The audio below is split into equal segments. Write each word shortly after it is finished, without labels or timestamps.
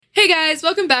guys,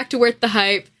 welcome back to Worth the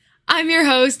Hype. I'm your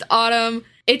host, Autumn.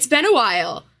 It's been a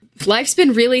while. Life's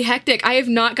been really hectic. I have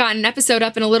not gotten an episode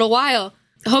up in a little while.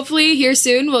 Hopefully here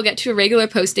soon we'll get to a regular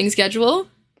posting schedule.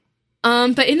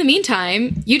 But in the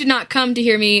meantime, you did not come to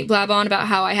hear me blab on about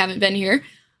how I haven't been here.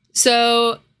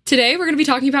 So today we're going to be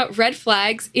talking about red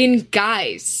flags in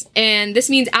guys. And this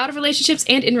means out of relationships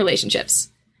and in relationships.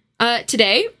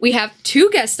 Today we have two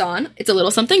guests on. It's a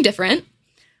little something different.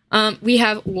 We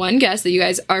have one guest that you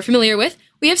guys are familiar with.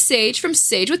 We have Sage from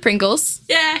Sage with Pringles.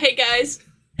 Yeah, hey guys.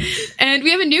 And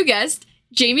we have a new guest,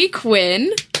 Jamie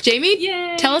Quinn. Jamie,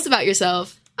 Yay. Tell us about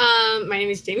yourself. My name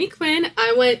is Jamie Quinn.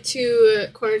 I went to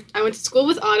school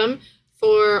with Autumn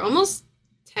for almost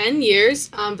 10 years,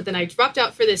 but then I dropped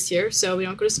out for this year, so we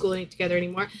don't go to school together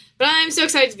anymore. But I'm so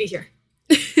excited to be here.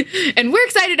 And we're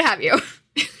excited to have you.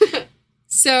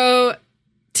 So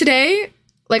today,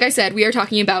 like I said, we are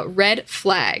talking about red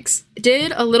flags. I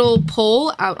did a little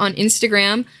poll out on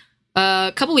Instagram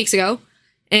a couple weeks ago,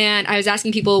 and I was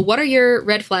asking people, what are your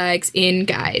red flags in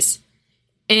guys?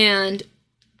 And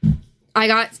I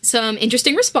got some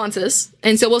interesting responses,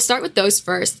 and so we'll start with those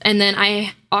first. And then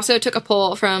I also took a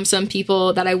poll from some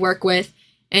people that I work with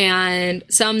and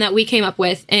some that we came up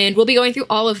with, and we'll be going through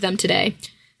all of them today.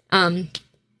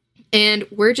 And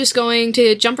we're just going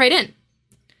to jump right in.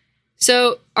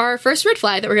 So our first red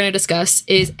flag that we're going to discuss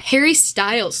is Harry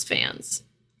Styles fans.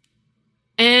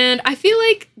 And I feel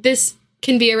like this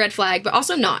can be a red flag, but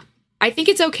also not. I think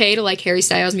it's okay to like Harry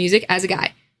Styles music as a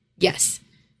guy. Yes.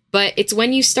 But it's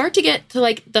when you start to get to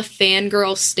like the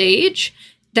fangirl stage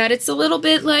that it's a little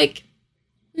bit like,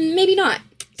 maybe not.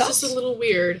 It's just a little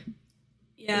weird.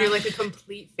 Yeah. When you're like a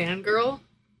complete fangirl.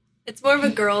 It's more of a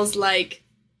girl's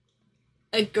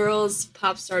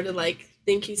pop star to like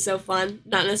think he's so fun,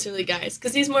 not necessarily guys,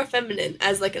 because he's more feminine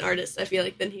as like an artist, I feel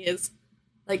like, than he is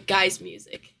like guys'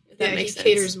 music. If that makes sense.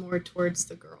 He caters more towards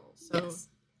the girl. So Yes.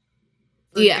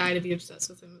 for a guy to be obsessed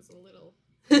with him is a little.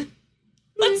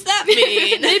 What's that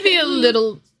mean? Maybe a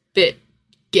little bit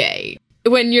gay.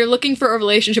 When you're looking for a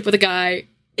relationship with a guy,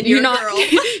 And you're you're a not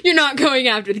girl. you're not going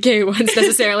after the gay ones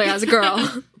necessarily as a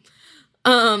girl.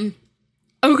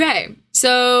 Okay.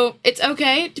 So it's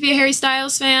okay to be a Harry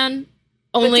Styles fan.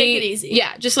 Only take it easy.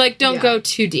 Yeah, just like don't go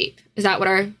too deep. Is that what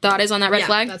our thought is on that red Yeah,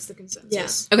 flag? That's the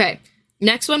consensus. Okay.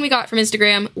 Next one we got from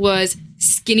Instagram was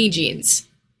skinny jeans.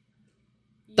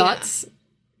 Thoughts?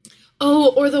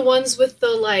 Oh, or the ones with the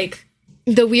like.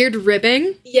 The weird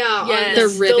ribbing. Yeah, Yes.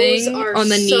 The ribbing those are on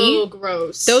the so knee.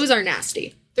 gross. Those are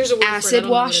nasty. There's a word for it, I Acid don't know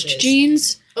what washed it is.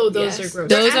 jeans. Oh, those Yes. are gross.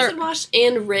 Those They're are- acid washed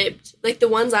and ribbed, like the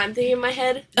ones I'm thinking in my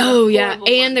head. Oh yeah, Horrible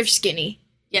and they're ones. skinny.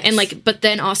 Yes. And like, but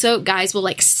then also guys will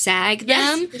like sag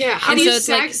Yes. them. Yeah, how And do so you it's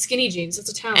sag like- skinny jeans? That's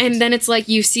a talent. And then it's like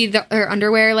you see their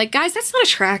underwear, like, guys, that's not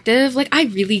attractive. Like, I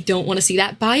really don't want to see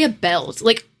that. Buy a belt.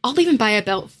 Like, I'll even buy a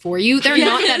belt for you. They're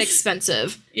not that Yes.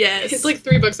 expensive. Yes. it's like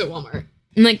 $3 at Walmart.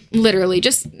 And, like, literally,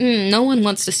 just no one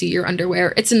wants to see your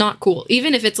underwear. It's not cool.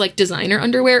 Even if it's like designer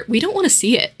underwear, we don't want to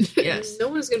see it. yes. No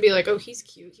one's gonna be like, oh, he's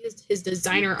cute. He has his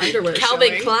designer underwear. Calvin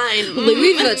showing. Klein.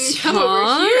 Louis Come over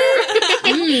Vuitton.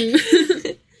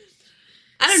 here.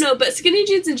 I don't know, but skinny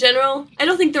jeans in general, I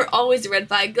don't think they're always a red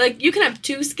flag. Like, you can have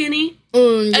too skinny.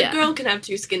 Yeah. A girl can have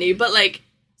too skinny, but like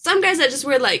some guys that just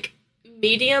wear like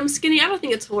medium skinny, I don't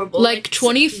think it's horrible. Like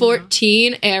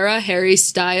 2014 era Harry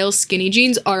Styles skinny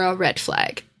jeans are a red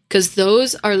flag. Because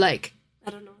those are like, I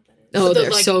don't know what that is. oh, The,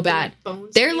 they're like, so the bad. bone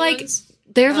They're skinny like, ones?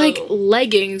 they're like Oh.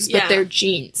 leggings, but Yeah. they're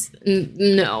jeans.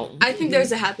 No. I think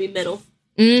there's a happy middle.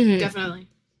 Mm-hmm. Definitely.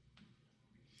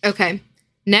 Okay.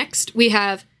 Next, we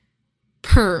have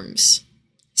perms.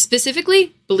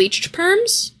 Specifically, bleached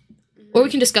perms. Or we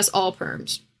can discuss all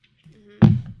perms. I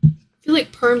feel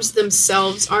like perms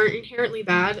themselves aren't inherently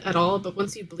bad at all, but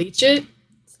once you bleach it,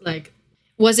 it's like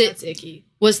Was that's it icky.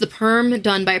 was the perm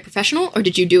done by a professional, or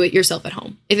did you do it yourself at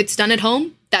home? If it's done at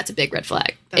home, that's a big red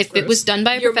flag. That's if it gross. was done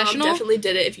by a Your professional, mom definitely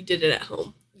did it if you did it at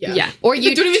home. yeah. Or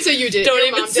you don't even say you did. Don't Your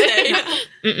even mom did. say.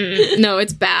 Mm-mm. No,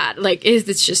 it's bad. Like,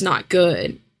 it's just not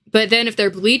good. But then if they're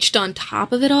bleached on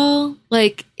top of it all,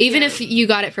 like, even Yeah. if you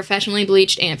got it professionally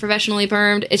bleached and professionally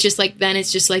permed, it's just like, then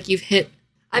it's just like you've hit.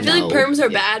 I feel No. like perms are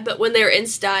Yeah. bad, but when they were in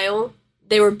style,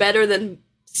 they were better than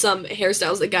some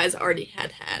hairstyles that guys already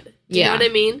had. Do you Yeah. know what I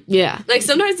mean? Yeah. Like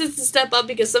sometimes it's a step up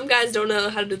because some guys don't know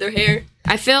how to do their hair.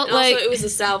 I felt And like, also it was a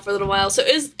style for a little while, so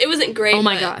it wasn't great. Oh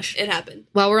my but gosh. it happened.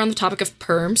 while we're on the topic of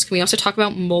perms, can we also talk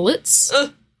about mullets?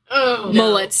 Ugh, Oh, No.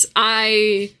 Mullets.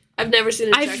 I've never seen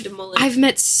an attractive mullet. I've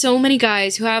met so many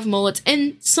guys who have mullets,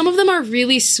 and some of them are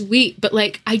really sweet, but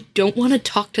like I don't want to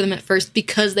talk to them at first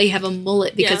because they have a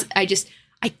mullet, because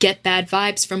I get bad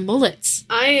vibes from mullets.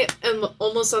 I am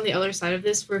almost on the other side of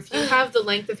this, where if you have the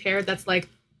length of hair that's like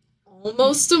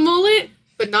almost a mullet,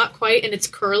 but not quite, and it's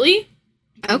curly,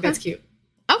 I think that's cute.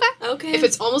 Okay. If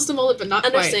it's almost a mullet, but not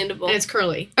quite, Understandable. and it's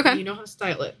curly, Okay. you know how to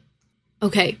style it.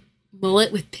 Okay,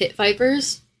 mullet with pit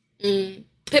vipers. Pit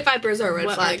vipers are a red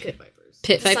What flag. are pit vipers?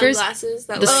 Pit The vipers. sunglasses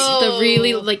that The, like the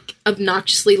really like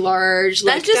obnoxiously large. that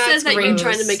Like, just that's says that you're gross.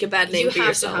 trying to make a bad name You for have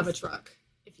yourself. to have a truck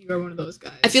if you are one of those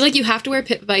guys. I feel like you have to wear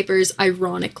pit vipers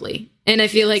ironically, and I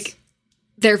feel like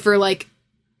they're for like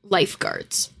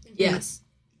lifeguards. Yes.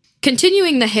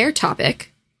 Continuing the hair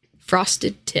topic,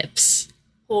 frosted tips.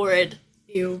 Horrid.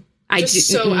 you. I Just do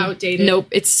so mm-mm. outdated. Nope,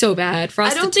 it's so bad. I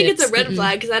Frosted don't think it's a tips, red mm-mm.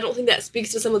 flag because I don't think that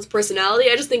speaks to someone's personality.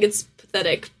 I just think it's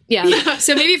pathetic. Yeah. Yeah.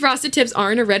 So maybe frosted tips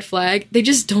aren't a red flag. They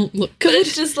just don't look But good.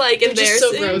 it's just like They're embarrassing.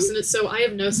 just so gross, and it's so I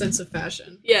have no sense of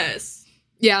fashion. Yes.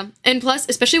 Yeah. And plus,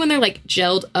 especially when they're like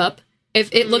gelled up,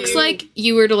 if it looks Ew. like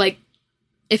you were to like,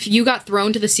 if you got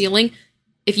thrown to the ceiling,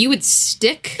 if you would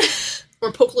stick,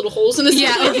 Or poke little holes in the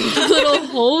yeah, ceiling. little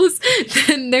holes,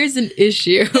 then there's an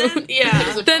issue.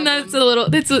 Yeah. Then that's a little,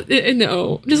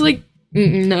 no. Just like,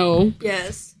 no.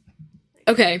 Yes.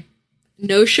 Okay.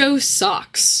 No-show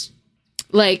socks.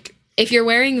 Like, if you're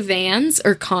wearing Vans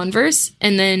or Converse,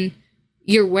 and then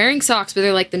you're wearing socks, but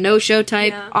they're like the no-show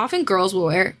type, Yeah. often girls will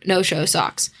wear no-show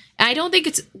socks. And I don't think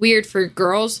it's weird for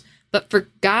girls, but for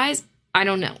guys, I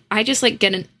don't know. I just, like,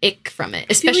 get an ick from it.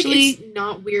 I feel like Especially, it's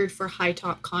not weird for high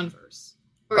top Converse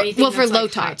or Well, anything. well, for that's, low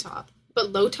like, high top. top,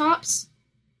 but low tops.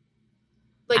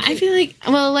 Like I feel like,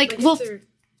 well, like, if I they're-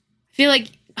 feel like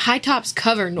high tops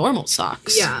cover normal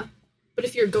socks. yeah. But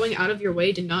if you're going out of your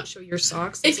way to not show your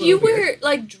socks, it's If a you little weird. wear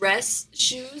like dress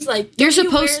shoes, like You're don't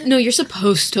you supposed wear- no, you're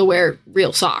supposed to wear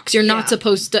real socks. You're Yeah. not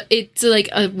supposed to. It's like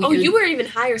a weird. Oh, you wear even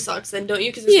higher socks then, don't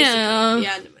you? Because Yeah.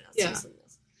 yeah, no, else. Yeah.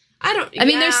 I don't. I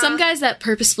mean, there's some guys that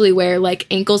purposefully wear like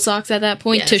ankle socks at that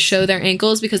point to Yes. show their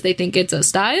ankles because they think it's a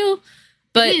style.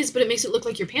 But it is, but it makes it look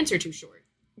like your pants are too short.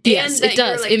 yes, that it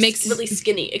does. you're, like, It makes really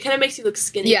skinny. It kind of makes you look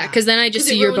skinny. yeah, because then I just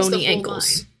 'Cause it see your ruins the bony whole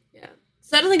ankles. line. Yeah.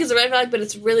 So I don't think it's a red flag, but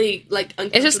it's really like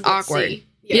uncomfortable. It's just to awkward. see.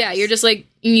 Yes. Yeah, you're just like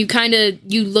you kind of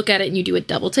you look at it and you do a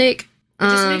double take. It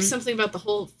just makes something about the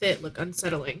whole fit look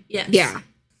unsettling. Yes. Yeah.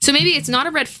 So maybe it's not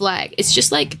a red flag. It's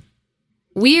just like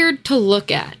weird to look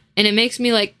at, and it makes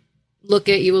me like look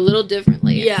at you a little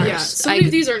differently. at Yeah. Yeah, first. some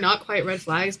of these are not quite red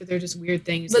flags, but they're just weird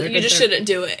things. But you just shouldn't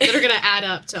do it. That are gonna add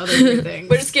up to other weird things.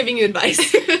 We're just giving you advice.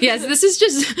 Yes, this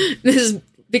is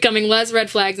becoming less red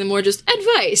flags and more just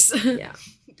advice. Yeah.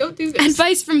 Don't do this.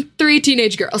 Advice from 3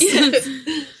 teenage girls. Yes.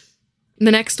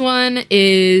 The next one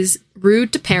is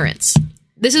rude to parents.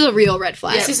 This is a real red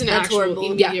flag. This is an That's actual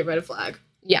horrible. immediate red flag.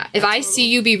 Yeah, if I see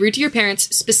you be rude to your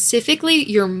parents, specifically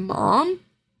your mom,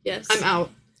 Yes. I'm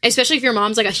out. especially if your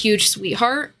mom's like a huge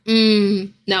sweetheart,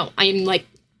 no, I'm like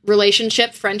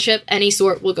relationship, friendship, any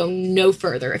sort will go no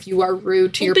further if you are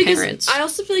rude to your Because parents. I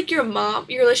also feel like your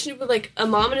relationship with like a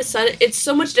mom and a son, it's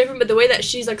so much different. But the way that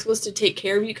she's like supposed to take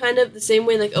care of you, kind of the same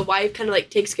way like a wife kind of like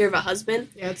takes care of a husband.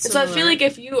 Yeah, it's And so I feel like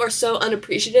if you are so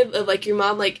unappreciative of like your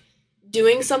mom like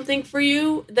doing something for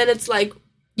you, then it's like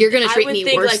You're gonna I treat would me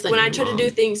think worse like than when I your try mom. to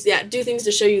do things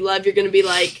to show you love, you're gonna be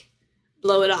like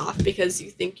blow it off because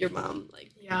you think your mom like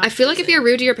I feel like if you're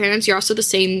rude to your parents, you're also the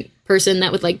same person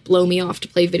that would like blow me off to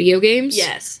play video games.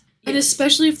 yes. and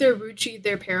especially if they're rude to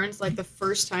their parents, like the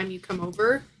first time you come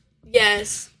over.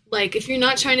 Yes. Like if you're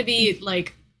not trying to be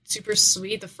like super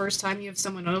sweet the first time you have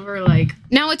someone over, like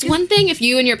Now it's one thing if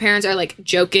you and your parents are like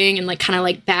joking and like kind of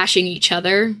like bashing each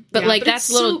other, but yeah, like but that's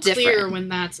it's a little so clear different. when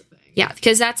that's a thing. Yeah,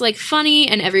 because that's like funny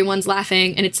and everyone's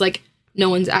laughing and it's like no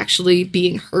one's actually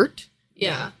being hurt.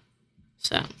 Yeah.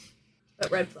 So,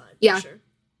 But red flag. Yeah. For sure.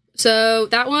 so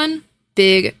that one,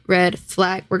 big red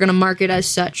flag. We're gonna mark it as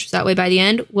such. So that way by the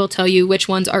end, we'll tell you which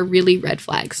ones are really red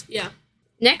flags. Yeah.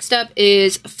 Next up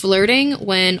is flirting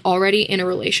when already in a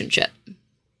relationship.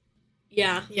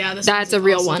 Yeah. Yeah, this That's one's a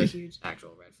real also one. A huge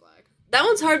actual red flag. That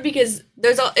one's hard because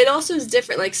it also is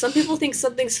different. Like some people think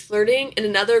something's flirting and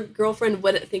another girlfriend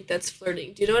wouldn't think that's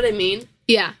flirting. Do you know what I mean?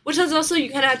 Yeah. Which is also you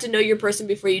kind of have to know your person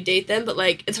before you date them, but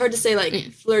like it's hard to say like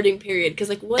flirting period because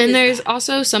like what And is there's that?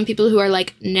 also some people who are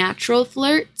like natural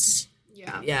flirts.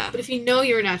 Yeah. Yeah. But if you know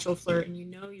you're a natural flirt and you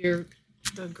know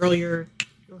the girl or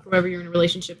whoever you're in a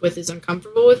relationship with is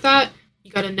uncomfortable with that,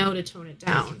 you got to know to tone it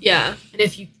down. Yeah. And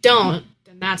if you don't,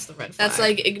 then that's the red flag. That's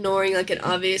like ignoring like an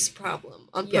obvious problem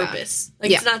on Yeah. purpose. Like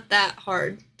Yeah. it's not that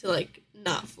hard to like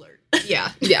not flirt.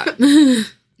 yeah. Yeah.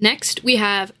 Next, we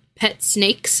have pet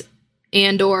snakes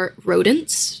and or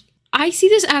rodents. I see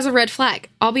this as a red flag.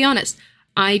 I'll be honest.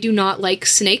 I do not like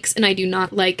snakes and I do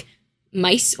not like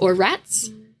mice or rats.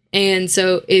 And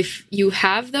so if you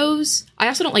have those, I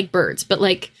also don't like birds, but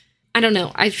like, I don't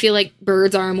know. I feel like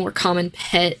birds are a more common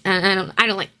pet. And I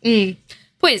don't like,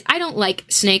 point is, I don't like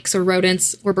snakes or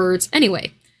rodents or birds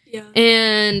anyway. Yeah.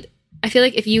 And I feel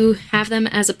like if you have them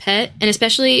as a pet, and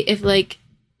especially if like,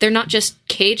 they're not just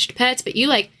caged pets, but you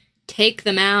like take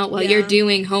them out while you're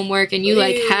doing homework and you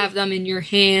like have them in your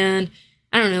hand.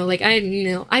 I don't know. Like, I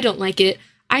don't like it.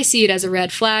 I see it as a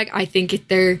red flag. I think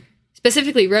they're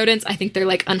specifically rodents. I think they're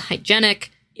like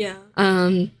unhygienic. Yeah.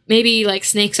 Maybe like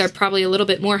snakes are probably a little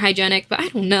bit more hygienic, but I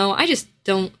don't know. I just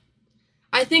don't.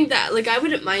 I think that, like, I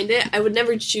wouldn't mind it. I would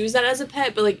never choose that as a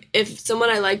pet, but, like, if someone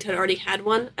I liked had already had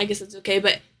one, I guess it's okay.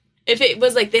 But if it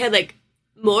was, like, they had, like,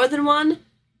 more than one,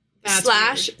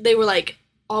 they were, like,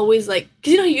 always, like,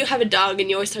 because, you know, you have a dog and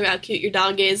you always talk about how cute your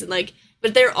dog is, and, like,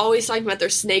 but they're always talking about their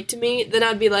snake to me, then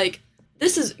I'd be like,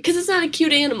 this is, because it's not a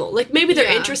cute animal. Like, maybe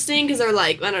they're interesting because they're,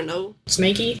 like, I don't know.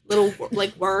 Snaky? Little,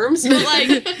 like, worms, but,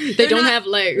 like. They don't have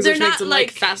legs, which makes them,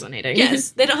 like, fascinating.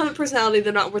 Yes, they don't have a personality.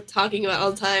 They're not worth talking about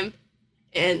all the time.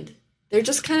 And they're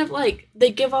just kind of like,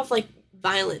 they give off like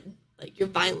violent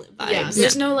vibes. Yeah,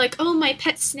 there's no like, oh, my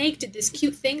pet snake did this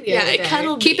cute thing the other day.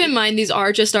 Cuddled Keep in mind, these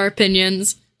are just our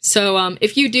opinions. So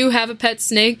if you do have a pet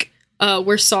snake,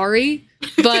 we're sorry.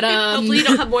 But hopefully you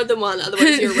don't have more than one,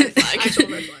 otherwise you're a red flag. Actual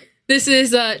red flag. This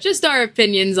is just our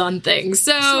opinions on things.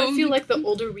 So I feel like the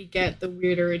older we get, the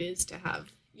weirder it is to have.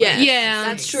 Yes, yeah,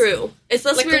 that's true. It's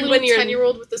less like weird a when you're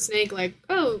 10-year-old with a snake, like,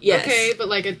 oh, yes. okay, but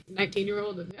like a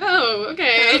 19-year-old, oh,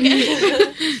 okay.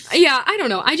 Yeah, I don't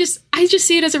know. I just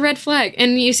see it as a red flag,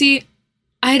 and you see,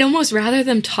 I'd almost rather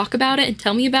them talk about it and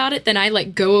tell me about it than I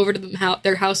like go over to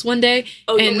their house one day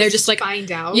and they're just like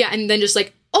find out. Yeah, and then just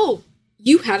like, oh,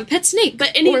 you have a pet snake.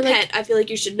 But any or, pet, like, I feel like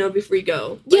you should know before you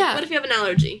go. Like, yeah. What if you have an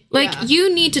allergy? Like,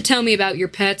 you need to tell me about your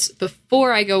pets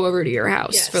before I go over to your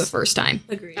house for the first time.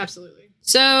 Agreed. Absolutely.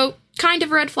 So, kind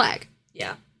of a red flag.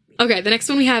 Yeah. Okay, the next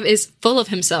one we have is full of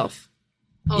himself.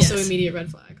 Also immediate red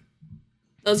flag.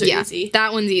 Those are easy.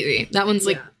 That one's easy. That one's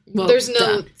like, well, there's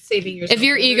no saving yourself. If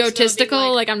you're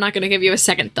egotistical, like, I'm not going to give you a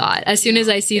second thought. As soon as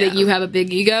I see that you have a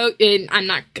big ego, I'm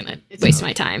not going to waste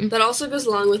my time. That also goes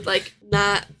along with, like,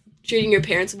 not treating your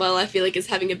parents well, I feel like, is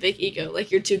having a big ego.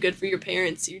 Like, you're too good for your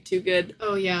parents. You're too good.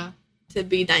 Oh, yeah. To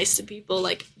be nice to people.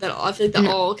 Like, that. I feel like that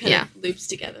all kind of loops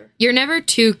together. You're never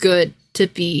too good to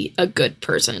be a good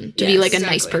person. To be, like, a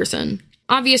nice person.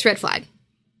 Obvious red flag.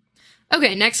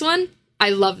 Okay, next one. I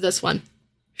love this one.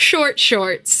 Short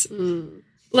shorts.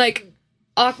 Like,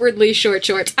 awkwardly short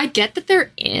shorts. I get that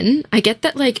they're in. I get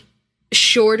that, like,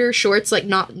 shorter shorts, like,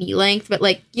 not knee length, but,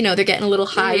 like, you know, they're getting a little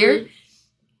higher.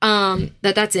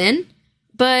 That's in.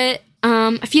 But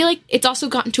I feel like it's also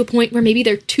gotten to a point where maybe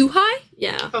they're too high.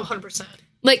 Yeah. Oh, 100%.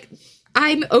 Like,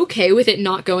 I'm okay with it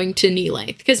not going to knee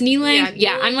length. Because knee length,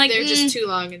 I'm like, they're just too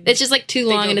long. And it's just, like, too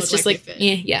long, and it's just, like,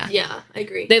 yeah. Yeah, I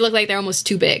agree. They look like they're almost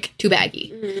too big, too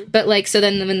baggy. But, like, so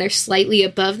then when they're slightly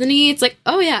above the knee, it's like,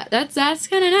 oh, yeah, that's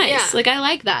kind of nice. Yeah. Like, I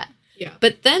like that. Yeah.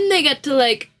 But then they get to,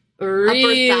 like,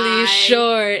 really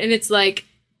short, and it's like,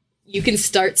 you can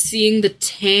start seeing the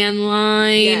tan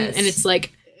line, and it's,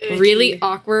 like, really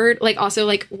awkward. Like, also,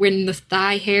 like, when the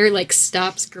thigh hair, like,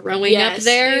 stops growing up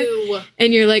there,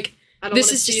 and you're like,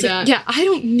 this is just, like, I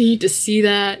don't need to see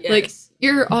that. Like,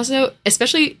 you're also,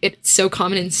 especially, it's so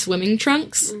common in swimming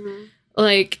trunks,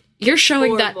 like, you're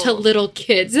showing that to little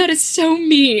kids. That is so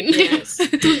mean. Yes.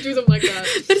 Don't do them like that.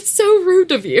 That is so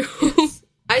rude of you.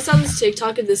 I saw this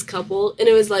TikTok of this couple, and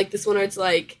it was, like, this one where it's,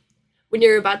 like, when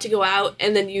you're about to go out,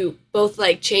 and then you both,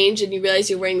 like, change, and you realize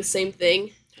you're wearing the same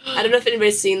thing. I don't know if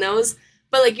anybody's seen those,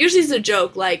 but, like, usually it's a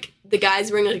joke. Like, the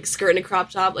guy's wearing, like, a skirt and a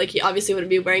crop top. Like, he obviously wouldn't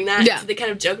be wearing that. Yeah. So they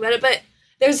kind of joke about it. But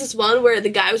there's this one where the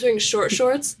guy was wearing short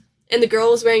shorts, and the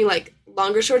girl was wearing, like,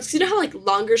 longer shorts. Because you know how, like,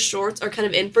 longer shorts are kind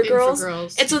of in for girls?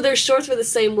 And so their shorts were the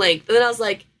same length. And then I was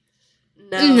like,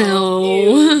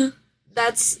 no.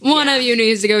 That's... One of you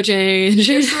needs to go change.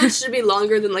 Your shorts should be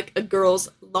longer than, like, a girl's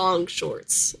long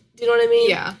shorts. Do you know what I mean?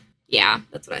 Yeah. Yeah.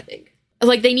 That's what I think.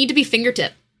 Like, they need to be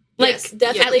fingertip. Like, yes,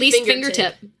 definitely at least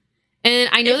fingertip. And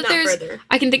I know that there's... Further.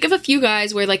 I can think of a few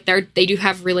guys where, like, they do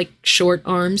have really short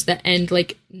arms that end,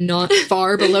 like, not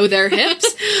far below their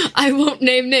hips. I won't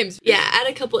name names. Yeah, add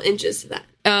a couple inches to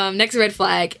that. Next red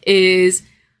flag is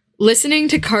listening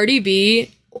to Cardi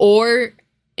B or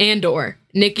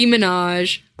Nicki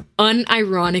Minaj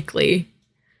unironically.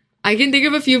 I can think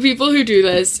of a few people who do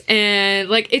this, and,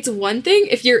 like, it's one thing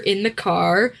if you're in the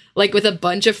car, like, with a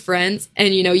bunch of friends,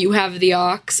 and, you know, you have the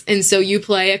aux, and so you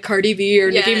play a Cardi B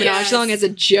or Nicki Minaj song as a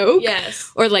joke.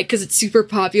 Yes. Or, like, because it's super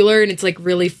popular, and it's, like,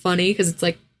 really funny, because it's,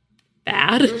 like,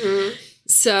 bad.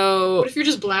 So... What if you're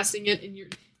just blasting it in your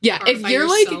Yeah, if By you're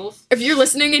yourself. like, if you're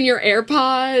listening in your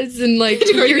AirPods and like,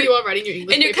 To Cardi B you're, while writing your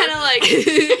English And you're paper. kind of like,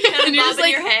 And you're just bobbing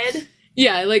like- your head.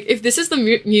 yeah, like if this is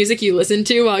the music you listen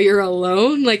to while you're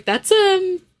alone, like that's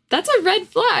a red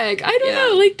flag. I don't Yeah.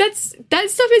 know, like that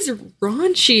stuff is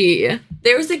raunchy.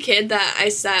 There was a kid that I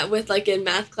sat with like in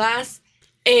math class,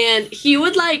 and he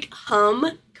would like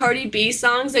hum Cardi B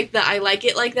songs, like the I Like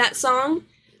It Like That song,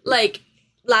 like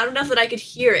loud enough that I could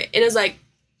hear it. And it was like,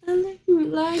 I like it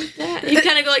like that. He'd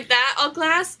kind of go like that all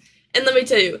class. And let me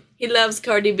tell you, he loves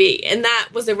Cardi B. And that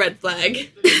was a red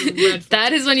flag. Red flag.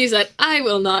 That is when you said, I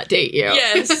will not date you.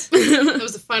 Yes, That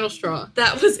was the final straw.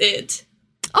 that was it.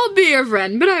 I'll be your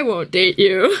friend, but I won't date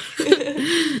you.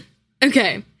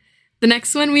 Okay. The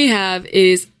next one we have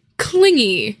is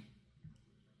clingy.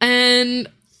 And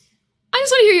I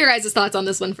just want to hear your guys' thoughts on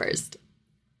this one first.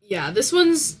 Yeah, this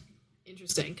one's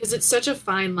interesting because it's such a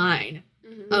fine line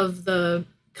of the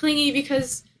clingy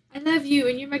because I love you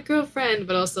and you're my girlfriend,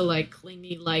 but also like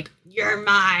clingy like you're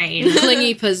mine.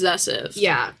 Clingy possessive.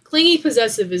 Yeah, clingy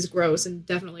possessive is gross and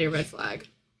definitely a red flag.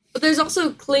 But there's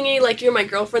also clingy, like you're my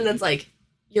girlfriend, that's like,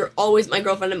 you're always my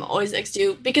girlfriend, I'm always next to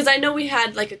you. Because I know we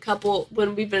had like a couple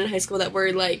when we've been in high school that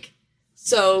were like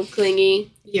so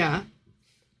clingy. Yeah,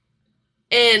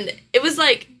 And it was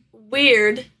like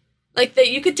weird. Like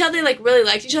you could tell they like really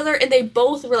liked each other and they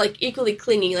both were like equally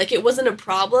clingy. Like it wasn't a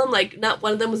problem. Like not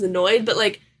one of them was annoyed, but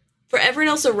like for everyone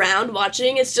else around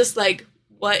watching, it's just like,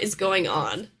 what is going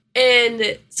on?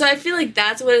 And so I feel like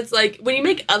that's what it's like when you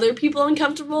make other people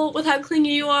uncomfortable with how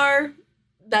clingy you are,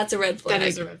 that's a red flag. that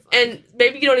is a red flag. And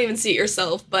maybe you don't even see it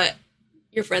yourself, but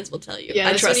your friends will tell you. Yeah,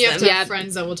 I that's when trust you have them. to have Yeah.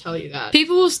 friends that will tell you that.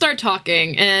 People will start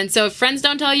talking, and so if friends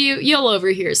don't tell you, you'll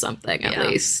overhear something at Yeah.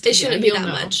 least. It shouldn't be you'll that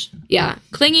know. much. Yeah.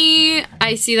 Clingy,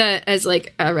 I see that as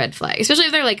like a red flag, especially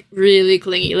if they're like really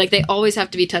clingy. Like they always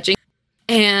have to be touching.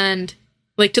 And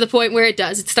like to the point where it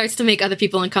starts to make other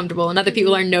people uncomfortable and other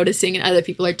people are noticing and other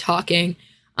people are talking.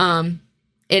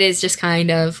 It is just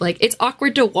kind of like, it's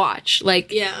awkward to watch.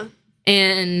 Like, Yeah.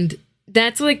 and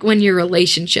that's like when your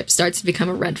relationship starts to become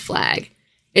a red flag.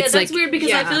 It's yeah, that's like, weird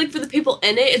because I feel like for the people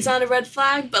in it, it's not a red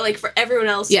flag, but like for everyone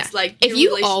else, yeah. it's like If your you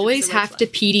relationship is always a red have to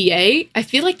flag. PDA, I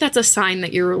feel like that's a sign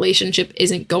that your relationship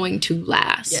isn't going to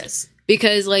last. Yes.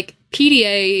 Because like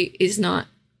PDA is not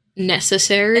And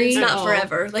necessary. it's At not all.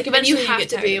 forever. Like And eventually you have get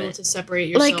to tired be of able it. to separate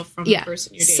yourself like, from yeah, the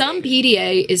person you're dating. some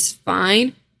PDA is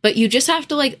fine, but you just have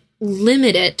to like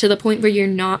limit it to the point where you're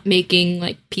not making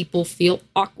like people feel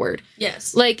awkward.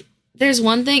 Yes. Like there's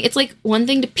one thing, it's like one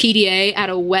thing to PDA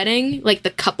at a wedding, like the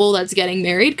couple that's getting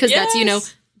married, because that's, you know,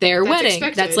 Yes. their That's wedding.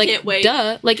 expected. That's like, Can't wait.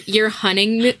 duh. Like your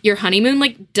honeymoon,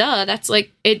 like, duh. That's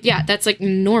like, it. Yeah, that's like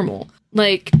normal.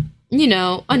 Like, you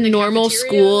know, a the normal cafeteria.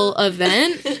 school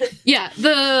event. Yeah,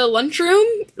 the lunchroom,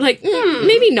 like,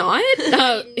 maybe not.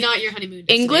 Not your honeymoon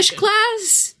English destination.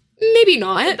 class, maybe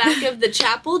not. The back of the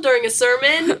chapel during a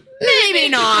sermon. Maybe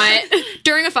not.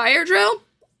 During a fire drill?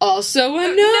 Also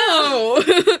a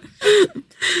no.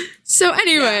 So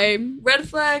anyway, Red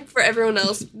flag for everyone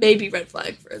else, maybe red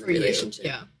flag for the For you. relationship.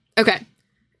 Yeah. okay.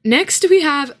 Next we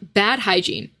have bad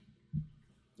hygiene.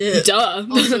 Ugh. Duh.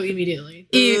 Also immediately.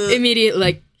 Immediate,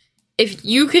 like, if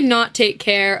you cannot take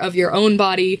care of your own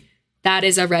body, that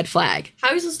is a red flag. How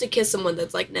are you supposed to kiss someone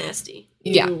that's like nasty?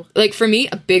 Yeah. Ew. Like for me,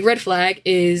 a big red flag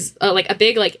is like a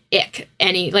big like ick.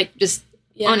 Any like just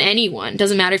Yeah. on anyone.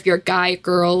 Doesn't matter if you're a guy,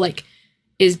 girl, like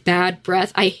is bad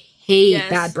breath. I hate Yes.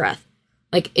 bad breath.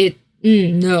 Like it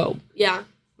no. Yeah.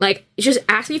 Like just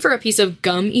ask me for a piece of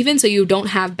gum even so you don't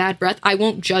have bad breath. I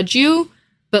won't judge you,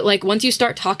 but like once you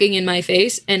start talking in my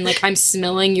face and like I'm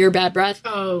smelling your bad breath,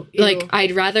 Oh, ew. like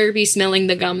I'd rather be smelling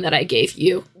the gum that I gave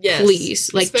you. Yes.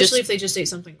 Please. Like especially just if they just ate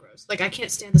something gross. Like I can't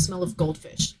stand the smell of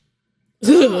goldfish.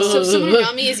 So if someone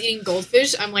around me is eating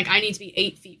goldfish, I'm like, I need to be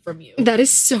 8 feet from you. That is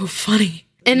so funny.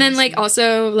 And then like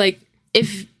also like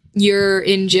if you're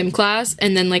in gym class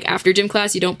and then like after gym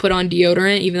class you don't put on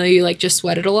deodorant even though you like just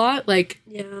sweated a lot, like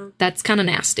Yeah. that's kind of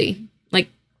nasty. Like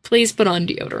please put on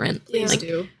deodorant. Please like,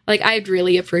 do. like I'd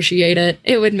really appreciate it.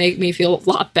 It would make me feel a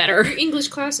lot better. Your English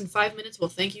class in 5 minutes will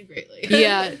thank you greatly.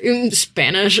 Yeah,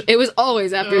 Spanish. It was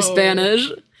always after Oh. Spanish.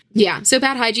 Yeah, so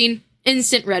bad hygiene,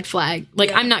 instant red flag. Like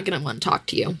Yeah. I'm not going to want to talk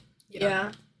to you.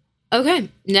 Yeah. Okay,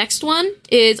 next one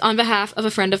is on behalf of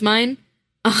a friend of mine.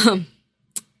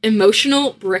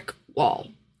 Emotional brick wall.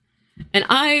 And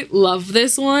I love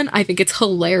this one. I think it's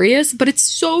hilarious, but it's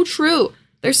so true.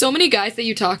 There's so many guys that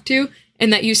you talk to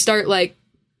and that you start like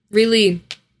really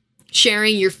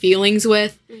sharing your feelings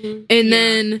with, Mhm. and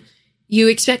then you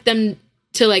expect them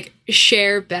to like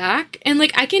share back. And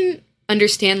like I can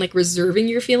understand like reserving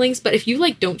your feelings, but if you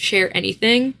like don't share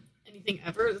anything, Anything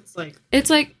ever, it's like, it's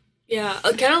like Yeah,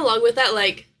 kind of along with that,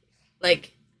 like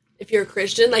if you're a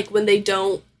Christian, like when they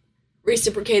don't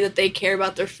reciprocate that they care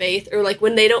about their faith, or like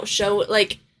when they don't show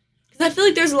like, because I feel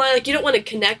like there's a line like you don't want to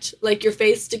connect like your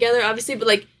faiths together, obviously, but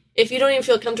like if you don't even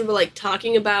feel comfortable like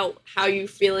talking about how you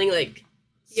feeling like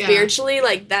spiritually,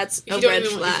 like that's a red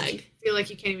flag. Feel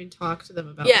like you can't even talk to them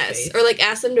about faith. Or like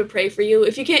ask them to pray for you.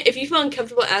 If you feel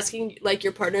uncomfortable asking like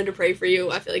your partner to pray for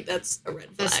you, I feel like that's a red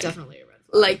flag. That's definitely a red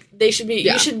flag. Like they should be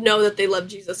you should know that they love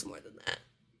Jesus more than that.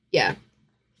 Yeah.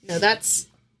 No,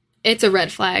 it's a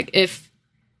red flag if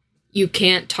you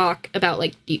can't talk about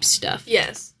like deep stuff.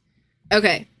 Yes.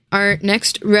 Okay. Our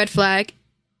next red flag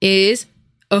is,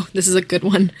 oh, this is a good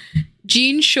one.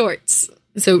 Jean shorts.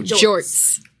 So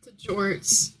jorts. The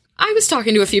jorts. I was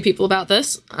talking to a few people about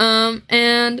this,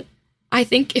 and I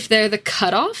think if they're the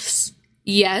cutoffs,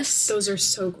 yes. Those are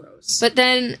so gross. But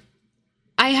then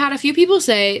I had a few people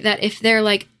say that if they're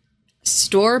like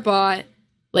store-bought,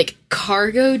 like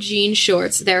cargo jean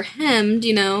shorts, they're hemmed,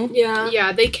 you know?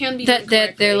 Yeah, they can be that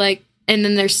they're like, and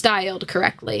then they're styled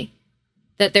correctly.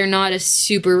 That they're not a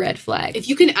super red flag. If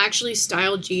you can actually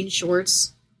style jean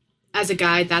shorts as a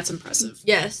guy, that's impressive.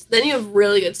 Yes, then you have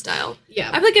really good style. Yeah.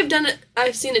 I feel like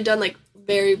I've seen it done, like,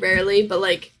 very rarely, but,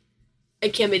 like,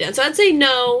 it can be done. So I'd say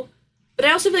no, but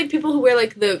I also feel like people who wear,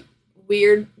 like, the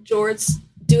weird jorts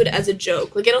do it as a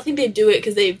joke. Like, I don't think they do it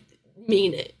because they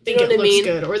mean it. You know what I mean?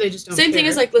 Good, or they just don't Same care. thing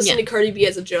as, like, listening to Cardi B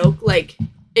as a joke. Like,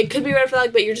 it could be a red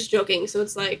flag, but you're just joking, so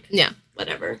it's like,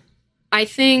 whatever. I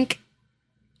think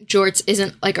jorts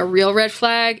isn't like a real red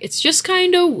flag. It's just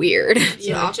kind of weird.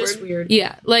 Yeah, just weird.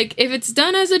 Yeah, like if it's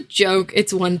done as a joke,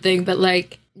 it's one thing, but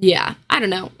like, yeah, I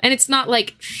don't know. And it's not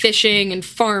like fishing and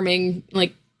farming.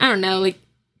 Like, I don't know. Like,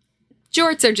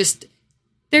 jorts are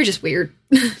they're just weird.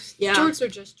 Yeah, jorts are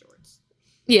just jorts.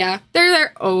 Yeah, they're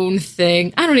their own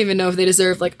thing. I don't even know if they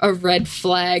deserve like a red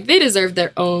flag. They deserve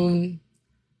their own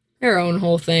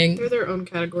whole thing. They're their own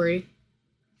category.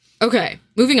 Okay,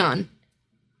 moving on.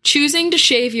 Choosing to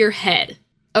shave your head.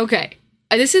 Okay,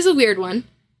 this is a weird one.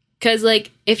 Because,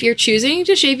 like, if you're choosing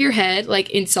to shave your head,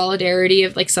 like, in solidarity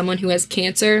of, like, someone who has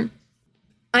cancer,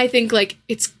 I think, like,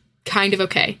 it's kind of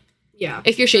okay. Yeah.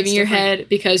 If you're shaving your head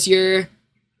because you're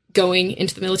going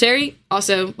into the military,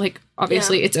 also, like,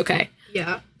 obviously it's okay.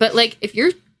 Yeah. But, like, if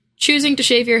you're choosing to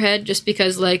shave your head just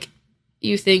because, like,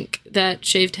 you think that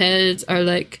shaved heads are,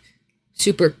 like,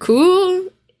 super cool,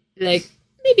 like,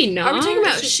 maybe not. Are we talking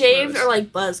about shaved or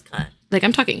like buzz cut? Like,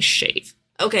 I'm talking shave.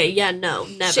 Okay, yeah, no,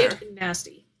 never. Shaved and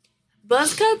nasty.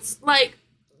 Buzz cuts, like...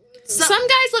 Some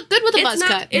guys look good with a buzz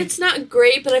cut. It's not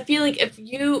great, but I feel like if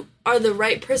you are the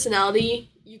right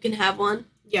personality, you can have one.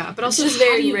 Yeah, but also it's how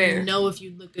very do you rare. know if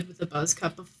you look good with a buzz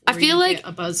cut before I feel you like get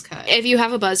a buzz cut? If you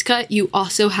have a buzz cut, you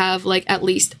also have, like, at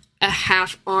least a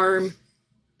half arm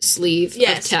sleeve of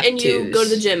tattoos. And you go to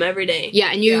the gym every day.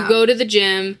 Yeah, and you go to the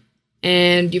gym,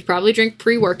 and you probably drink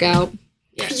pre-workout.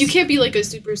 Yes. You can't be like a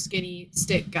super skinny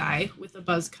stick guy with a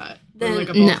buzz cut. Then, or like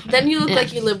a bald head. Then you look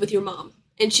like you live with your mom,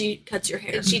 and she cuts your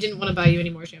hair. And she didn't want to buy you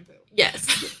any more shampoo.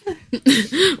 Yes.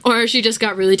 Or she just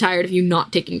got really tired of you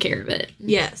not taking care of it.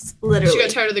 Yes, literally. She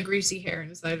got tired of the greasy hair and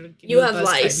decided to give you you a have buzz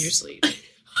cut lice in your sleeve.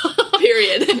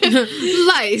 Period.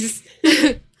 Lice.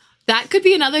 That could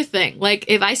be another thing. Like,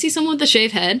 if I see someone with a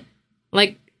shaved head,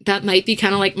 like, that might be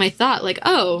kind of like my thought. Like,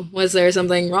 oh, was there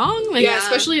something wrong? Like, yeah,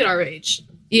 especially at our age.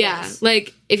 Yeah, Yes.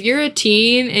 like, if you're a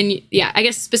teen and, I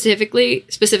guess specifically,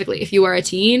 if you are a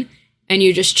teen and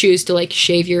you just choose to, like,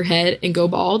 shave your head and go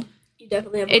bald, You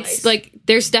definitely have it's, lice. like,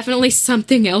 there's definitely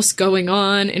something else going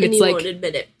on, and it's, you like... won't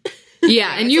admit it.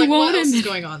 Yeah, and it's you like, won't what else is admit...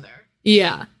 going on there?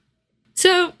 Yeah.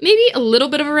 So, maybe a little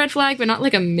bit of a red flag, but not,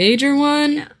 like, a major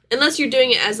one. Yeah. Unless you're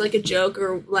doing it as, like, a joke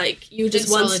or, like, you just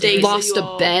In one solidarity. state. Lost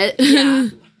a bet. Yeah.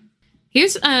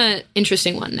 Here's an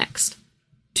interesting one next.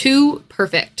 Too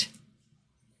perfect.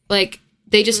 Like,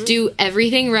 they just do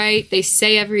everything right. They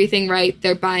say everything right.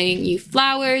 They're buying you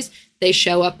flowers. They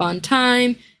show up on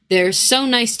time. They're so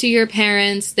nice to your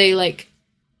parents. They, like...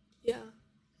 Yeah.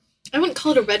 I wouldn't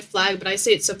call it a red flag, but I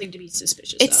say it's something to be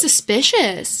suspicious It's of.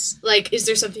 suspicious. Like, is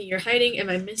there something you're hiding? Am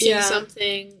I missing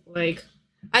something? Like...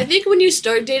 I think when you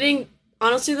start dating,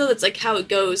 honestly, though, that's, like, how it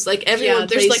goes. Like, everyone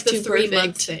there's, plays like, the too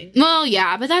 3-month perfect. thing. Well,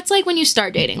 yeah, but that's, like, when you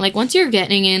start dating. Like, once you're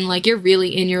getting in, like, you're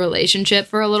really in your relationship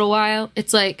for a little while,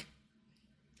 it's, like...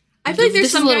 I feel like there's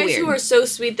This is some a little guys who weird. are so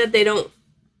sweet that they don't...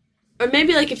 Or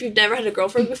maybe, like, if you've never had a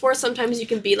girlfriend before, sometimes you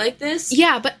can be like this.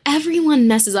 Yeah, but everyone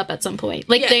messes up at some point.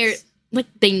 Like, Yes. they're... Like,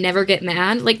 they never get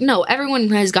mad. Like, no, everyone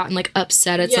has gotten, like,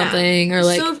 upset at Yeah. something, or,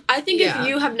 like... So I think Yeah. if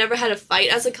you have never had a fight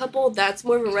as a couple, that's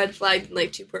more of a red flag than,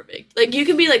 like, too perfect. Like, you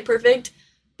can be, like, perfect,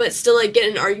 but still, like, get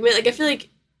in an argument. Like, I feel like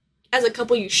as a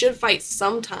couple, you should fight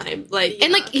sometime. Like,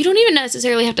 And, like, you don't even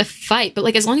necessarily have to fight, but,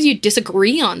 like, as long as you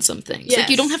disagree on some things. Like,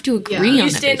 you Yes. don't have to agree Yeah. on you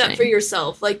stand everything. up for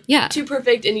yourself. Like, Yeah. too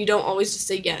perfect, and you don't always just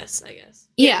say yes, I guess.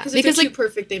 Yeah, because because, if they're like, too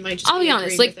perfect, they might just I'll be be honest,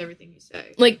 agreeing like- with everything you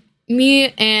say. like,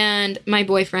 me and my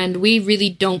boyfriend, we really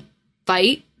don't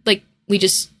fight. Like,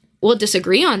 we'll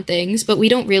disagree on things, but we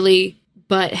don't really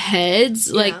butt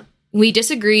heads. Like, Yeah. we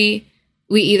disagree.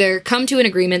 We either come to an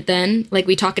agreement then, like,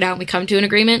 we talk it out and we come to an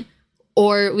agreement,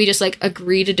 or we just, like,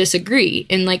 agree to disagree,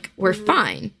 and, like, we're Mhm.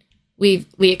 fine. We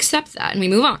accept that, and we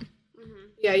move on.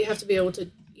 Yeah, you have to be able to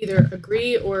either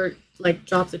agree or, like,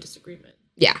 drop the disagreement.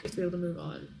 Yeah. You have to be able to move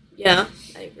on. Yeah,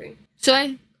 I agree.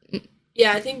 So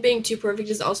Yeah, I think being too perfect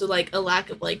is also, like, a lack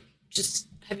of, like, just,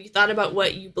 have you thought about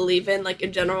what you believe in, like,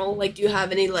 in general? Like, do you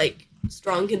have any, like,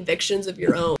 strong convictions of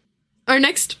your own? our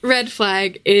next red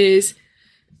flag is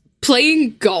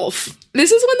playing golf.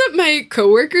 This is one that my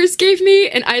coworkers gave me,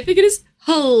 and I think it is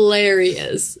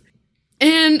hilarious.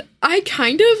 And I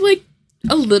kind of, like,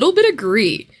 a little bit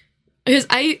agree. Because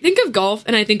I think of golf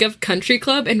and I think of country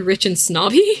club and rich and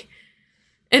snobby.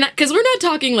 And because we're not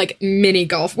talking, like, mini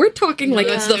golf. We're talking, No, like,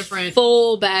 that's the different.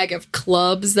 full bag of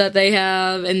clubs that they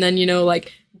have. And then,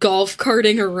 like, golf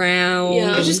carting around.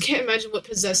 Yeah. I just can't imagine what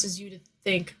possesses you to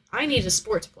think, I need a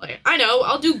sport to play. I know,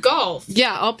 I'll do golf.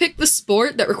 Yeah, I'll pick the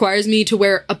sport that requires me to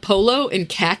wear a polo and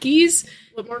khakis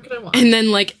What more could I want? and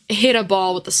then, like, hit a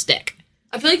ball with a stick.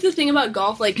 I feel like the thing about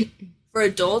golf, like, for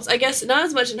adults, I guess, not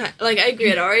as much in like, I agree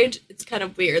at our age, it's kind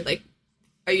of weird. Like,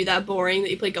 are you that boring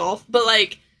that you play golf? But,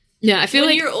 like, Yeah, I feel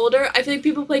when like you're older, I feel like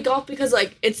people play golf because,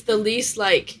 like, it's the least,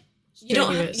 like, you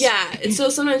don't have, Strenuous. yeah. And so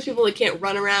sometimes people, like, can't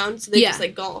run around, so they Yeah. just,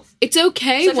 like, golf. it's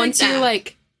okay Stuff like once you're, that.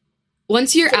 like,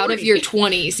 once you're out of 40. your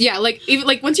 20s. Yeah, like, even,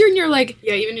 like, once you're in your, like,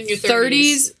 Yeah, even in your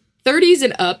 30s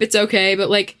and up, it's okay. But,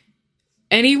 like,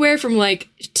 anywhere from, like,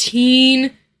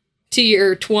 teen to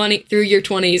your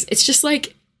 20s, it's just,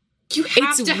 like, You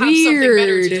have It's to have something better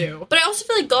to weird. do. But I also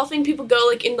feel like golfing, people go,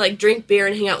 like, and, like, drink beer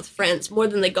and hang out with friends more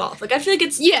than they golf. Like, I feel like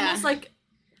it's Yeah. almost like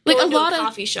Like, going a to lot of-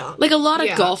 coffee shop. like, a lot of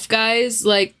Yeah. golf guys,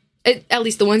 like, at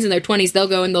least the ones in their 20s, they'll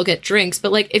go and they'll get drinks.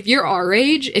 But, like, if you're our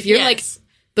age, if you're, like, Yes.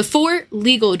 before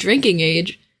legal drinking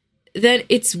age, then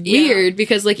it's Yeah. weird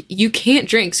because, like, you can't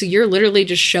drink, so you're literally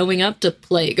just showing up to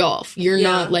play golf. You're Yeah.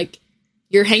 not, like,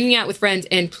 you're hanging out with friends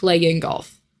and playing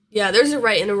golf. Yeah, there's a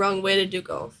right and a wrong way to do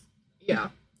golf. Yeah.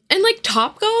 And, like,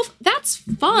 Top Golf, that's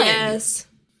fun. Yes.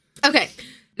 Okay,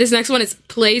 this next one is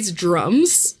plays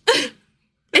drums.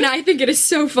 And I think it is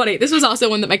so funny. This was also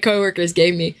one that my coworkers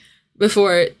gave me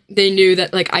before they knew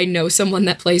that, like, I know someone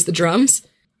that plays the drums.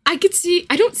 I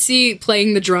don't see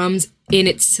playing the drums in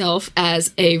itself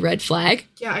as a red flag.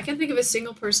 Yeah, I can't think of a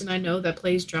single person I know that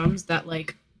plays drums that,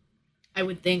 like, I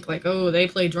would think, like, oh, they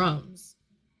play drums.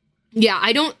 Yeah,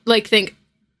 I don't, like, think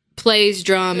plays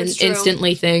drum That's and true.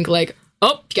 instantly think, like,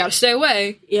 oh, you gotta stay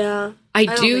away. Yeah. I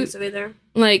don't do, think so either.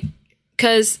 like,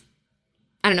 because,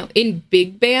 I don't know, in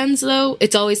big bands, though,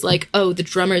 it's always like, oh, the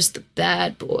drummer's the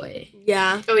bad boy.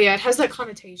 Yeah. Oh, yeah, it has that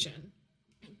connotation.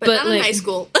 But But, not in like- high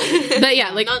school. But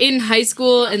yeah, like, Not- in high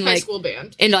school and, High like, school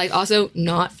band. and, like, also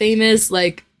not famous,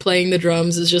 like, playing the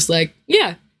drums is just like,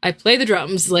 yeah, I play the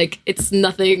drums. Like, it's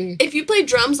nothing. If you play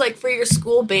drums, like, for your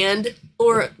school band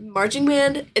or marching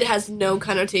band, it has no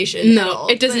connotation at No, all.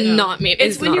 it does But not mean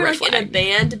It's when not you're, a red like, in a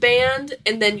flag. band,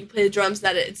 and then you play the drums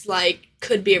that it's, like,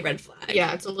 could be a red flag.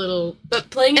 Yeah, it's a little...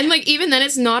 But playing And, like, even then,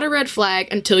 it's not a red flag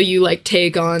until you, like,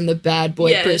 take on the bad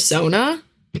boy Yes. persona.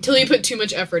 Until you put too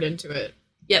much effort into it.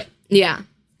 Yeah.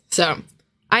 So,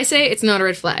 I say it's not a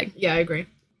red flag. Yeah, I agree.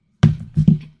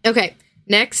 Okay.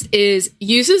 Next is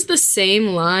uses the same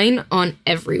line on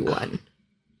everyone.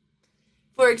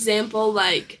 For example,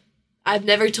 like, I've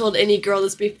never told any girl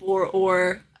this before,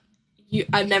 or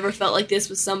I've never felt like this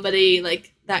with somebody,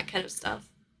 like, that kind of stuff.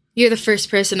 You're the first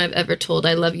person I've ever told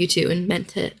I love you to and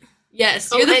meant it. Yes,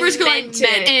 Oh, you're the and first girl I meant met.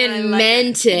 it. And I like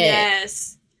meant that. it.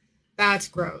 Yes. That's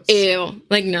gross. Ew.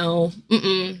 Like, no.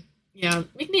 Mm-mm. Yeah,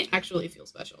 make me actually feel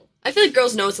special. I feel like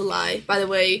girls know it's a lie, by the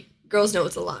way. Girls know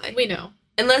it's a lie. We know.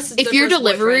 Unless it's If their your first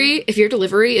delivery, boyfriend. if your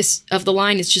delivery is of the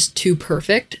line is just too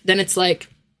perfect, then it's like,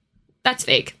 that's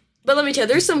fake. But let me tell you,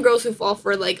 there's some girls who fall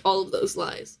for, like, all of those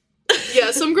lies.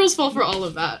 Yeah, some girls fall for all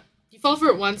of that. You fall for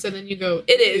it once and then you go,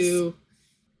 It is. "Ew."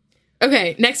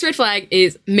 Okay, next red flag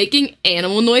is making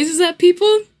animal noises at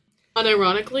people.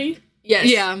 Unironically. Yes.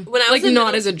 Yeah, When I was like in not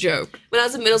middle- as a joke. when I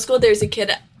was in middle school, there was a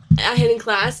kid I had in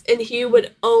class, and he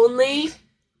would only,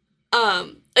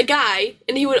 a guy,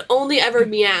 and he would only ever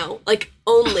meow, like,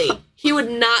 only. He would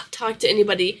not talk to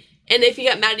anybody, and if he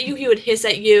got mad at you, he would hiss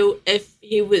at you.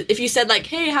 If you said, like,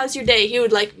 hey, how's your day, he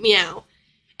would, like, meow.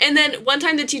 And then one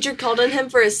time the teacher called on him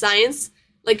for his science,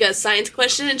 like a science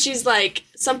question, and she's like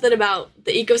something about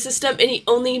the ecosystem, and he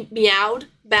only meowed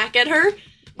back at her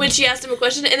when she asked him a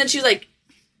question, and then she was like,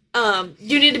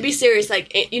 you need to be serious,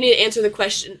 like, you need to answer the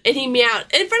question. And he meowed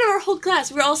in front of our whole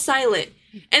class. We're all silent.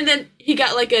 And then he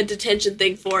got, like, a detention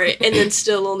thing for it, and then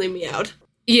still only meowed.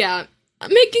 Yeah.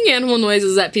 Making animal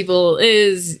noises at people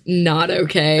is not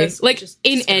okay. That's like, just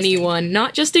in disgusting. anyone,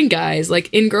 not just in guys,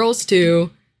 like, in girls,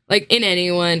 too. Like, in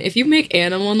anyone. If you make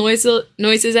animal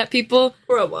noises at people,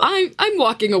 Or a what? I'm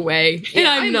walking away. And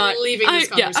Yeah, I'm I'm not leaving this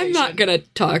Yeah, I'm not conversation. gonna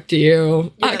talk to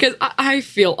you. Yeah. Because I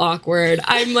feel awkward.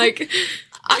 I'm like...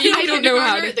 I don't know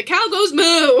how to... The cow goes moo.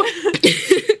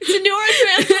 Senora,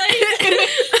 translate!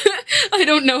 I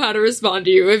don't know how to respond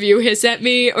to you if you hiss at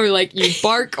me or like you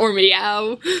bark or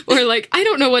meow or like I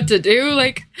don't know what to do.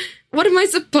 Like, what am I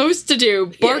supposed to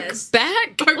do? Bark Yes.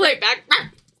 Bark back? right Like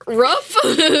back. rough?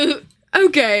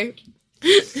 Okay.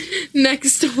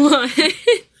 Next one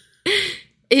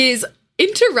is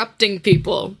interrupting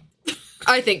people.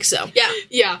 I think so. Yeah.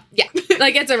 Yeah. Yeah.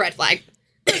 Like it's a red flag.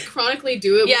 Like, chronically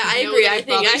do it. Yeah, when I you know agree. that I it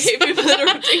think I bothers hate people someone.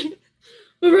 interrupting.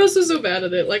 But we're also so bad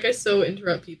at it. Like, I so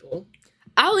interrupt people.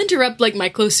 I'll interrupt like my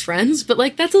close friends, but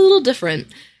like that's a little different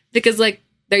because like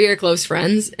they're your close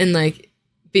friends and like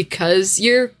because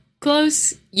you're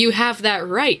close, you have that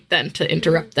right then to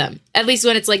interrupt them. At least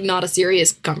when it's like not a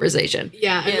serious conversation.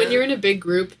 Yeah, and Yeah. when you're in a big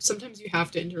group, sometimes you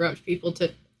have to interrupt people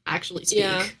to actually speak.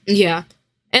 Yeah. Yeah.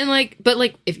 And like but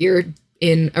like if you're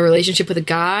in a relationship with a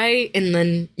guy and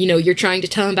then, you know, you're trying to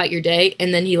tell him about your day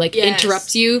and then he like Yes.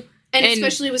 interrupts you. And And-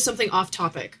 especially with something off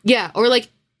topic. Yeah, or like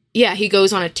yeah, he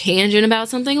goes on a tangent about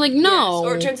something like no. Yes,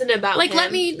 or it turns into about like him.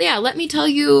 let me tell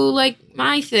you like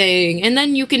my thing and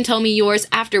then you can tell me yours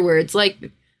afterwards. Like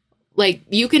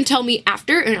you can tell me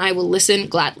after and I will listen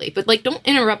gladly. But like don't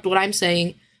interrupt what I'm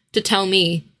saying to tell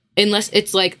me unless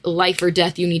it's like life or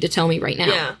death you need to tell me right now.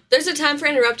 Yeah. There's a time for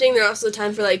interrupting. There's also a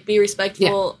time for, like, be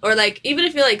respectful. Or, like, even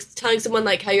if you're, like, telling someone,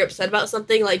 like, how you're upset about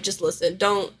something, like, just listen.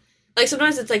 Don't, like,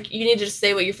 sometimes it's, like, you need to just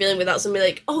say what you're feeling without somebody,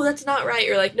 like, oh, that's not right.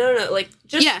 Or, like, no. Like,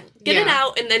 just Yeah. get it Yeah.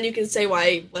 out, and then you can say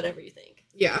why, whatever you think.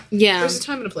 Yeah. Yeah. There's a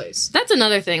time and a place. That's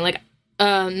another thing. Like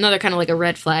another kind of like a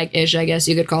red flag-ish, I guess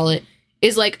you could call it,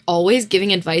 is like always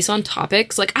giving advice on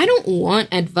topics. Like I don't want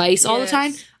advice all the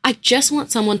time. Yes. I just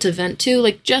want someone to vent to.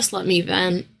 Like just let me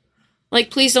vent. Like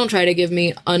please don't try to give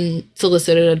me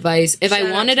unsolicited advice. If Shout I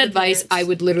out wanted to the advice, parents. I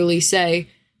would literally say,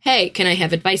 "Hey, can I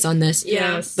have advice on this?"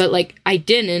 Yeah. Yes. But like I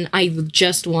didn't. I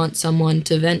just want someone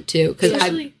to vent to because I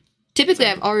Especially- typically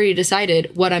I've already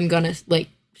decided what I'm gonna like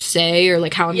say or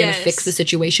like how I'm Yes. gonna fix the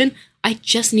situation. I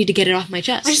just need to get it off my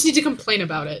chest. I just need to complain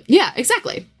about it. Yeah,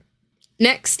 exactly.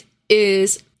 Next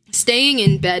is staying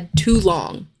in bed too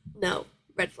long. No.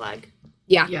 Red flag.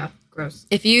 Yeah. Yeah. Gross.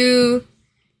 If you,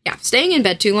 staying in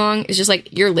bed too long is just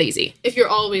like you're lazy. If you're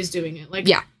always doing it. Like,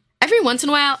 Yeah. Every once in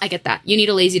a while, I get that. You need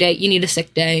a lazy day. You need a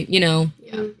sick day. You know.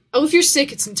 Yeah. Oh, if you're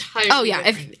sick, it's entirely Oh, yeah, if-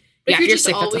 different. yeah, If if you're you're just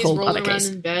sick, that's a always whole rolling other around case.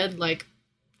 in bed, like,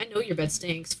 I know your bed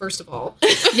stinks, first of all.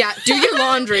 Yeah. Do your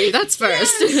laundry. That's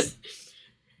first. Yes.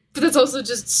 But that's also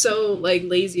just so, like,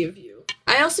 lazy of you.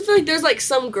 I also feel like there's, like,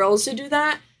 some girls who do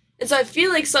that. And so I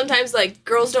feel like sometimes, like,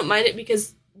 girls don't mind it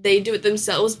because they do it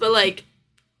themselves. But, like,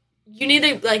 you need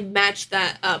to, like, match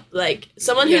that up. Like,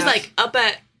 someone who's, Yeah. like, up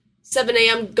at 7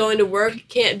 a.m. going to work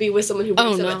can't be with someone who wakes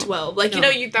Oh, up no. at 12. Like, you No,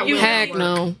 know, you that you, will Heck work.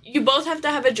 no. you both have to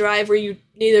have a drive where you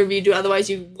neither of you do. Otherwise,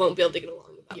 you won't be able to get along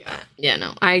about Yeah. that. Yeah.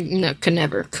 No. Could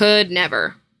never. Could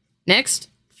never. Next,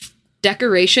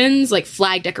 decorations like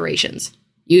flag decorations.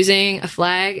 Using a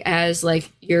flag as like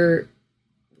your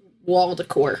wall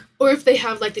decor. Or if they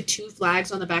have, like, the 2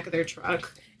 flags on the back of their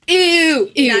truck. Ew,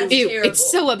 ew, That's ew. terrible.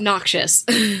 It's so obnoxious.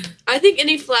 I think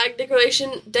any flag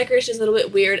decoration is a little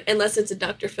bit weird unless it's a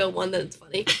Dr. Phil one, then it's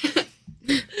funny.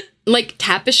 Like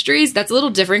tapestries, that's a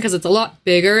little different because it's a lot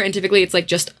bigger and typically it's like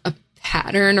just a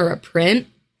pattern or a print.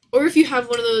 Or if you have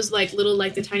one of those, like, little,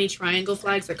 like, the tiny triangle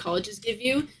flags that colleges give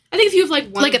you. I think if you have, like,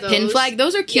 one like a of those, pin flag,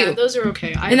 those are cute. Yeah, those are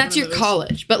okay. I have and that's one your of those.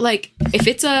 college. But like if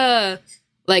it's a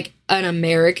like an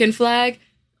American flag,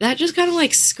 that just kind of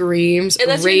like screams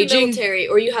Unless you're in the raging. military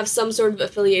or you have some sort of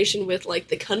affiliation with, like,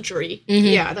 the country.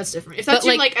 Mhm. Yeah, that's different. If that's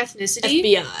But, your, like, like, ethnicity.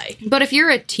 FBI. But if you're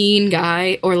a teen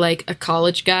guy or like a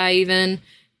college guy even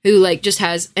who like just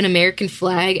has an American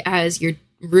flag as your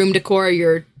room decor,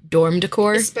 your dorm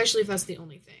decor, Especially if that's the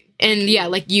only thing. and yeah,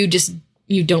 like you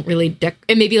don't really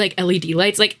and maybe like LED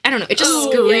lights, like I don't know, it just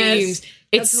Oh, screams. yes.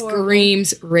 It That's horrible.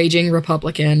 screams raging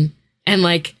Republican and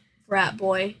like Frat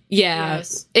boy. yeah,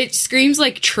 Yes. it screams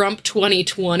like Trump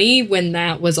 2020 when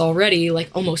that was already like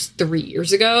almost 3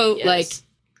 years ago. Yes. Like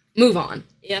move on.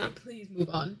 Yeah. Please move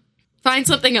on. Find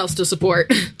something else to support.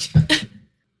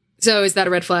 So is that a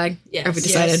red flag? Yes. Have we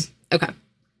decided? Yes. Okay.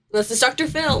 Unless it's Dr.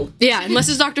 Phil. Yeah, unless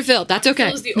it's Dr. Phil. That's okay.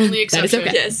 Phil is the only That is exception.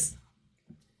 okay. Yes.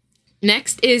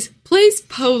 Next is plays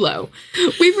polo.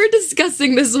 We were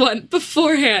discussing this one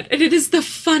beforehand, and it is the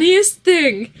funniest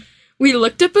thing. We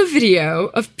looked up a video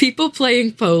of people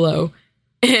playing polo,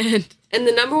 and And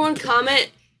the number one comment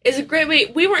is a great way.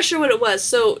 We weren't sure what it was,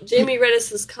 so Jamie read us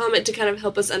this comment to kind of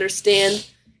help us understand,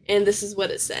 and this is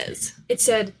what it says. It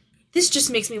said, "This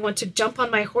just makes me want to jump on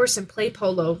my horse and play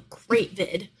polo. Great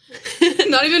vid."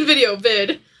 Not even video,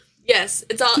 vid. Yes,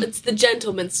 it's the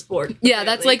gentleman's sport. yeah,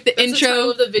 that's like the That's the title intro.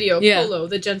 of the video. Yeah. Polo,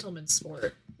 the gentleman's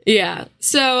sport. Yeah.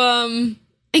 So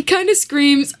it kind of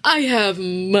screams, "I have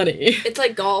money." It's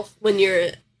like golf when you're...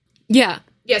 Yeah.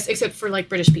 Yes, except for like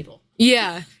British people.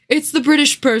 Yeah. It's the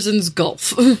British person's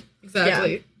golf.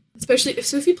 Exactly. Especially if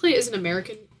Sophie play is an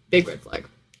American, big red flag.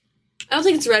 I don't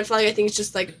think it's a red flag. I think it's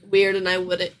just like weird, and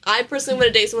I personally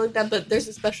wouldn't date someone like that, but there's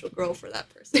a special girl for that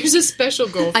person. There's a special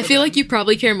goal. I feel like you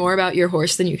probably care more about your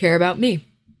horse than you care about me.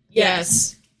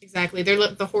 Yes, exactly. They're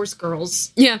the horse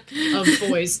girls Yeah. of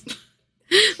boys.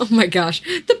 Oh my gosh.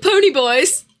 The pony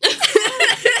boys.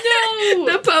 No!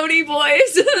 The pony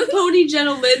boys. Pony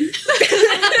gentleman.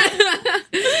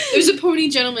 There's a pony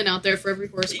gentleman out there for every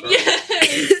horse girl.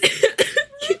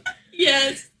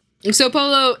 Yes. Yes. So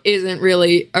polo isn't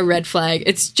really a red flag.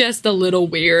 It's just a little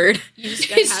weird.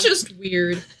 It's just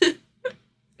weird.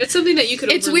 It's something that you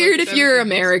could. It's overlook weird if you're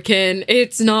everything else. American.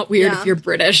 It's not weird Yeah. if you're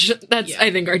British. That's, Yeah.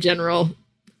 I think, our general.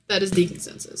 That is the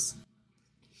consensus.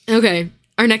 Okay.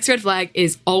 Our next red flag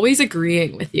is always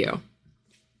agreeing with you.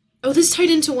 Oh, this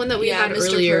tied into one that we Yeah, had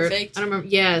Mr. earlier. Perfect. I don't remember.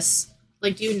 Yes.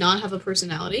 Like, do you not have a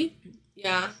personality?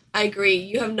 Yeah, I agree.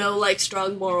 You have no, like,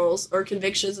 strong morals or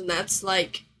convictions, and that's,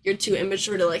 like, you're too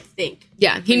immature to, like, think.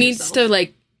 Yeah, he For needs yourself. to,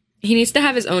 like, he needs to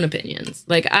have his own opinions.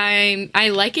 Like, I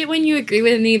like it when you agree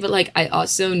with me, but, like, I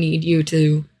also need you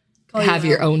to Call you have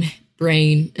your out. own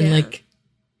brain and, Yeah. like,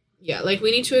 Yeah, like,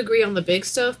 we need to agree on the big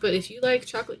stuff, but if you like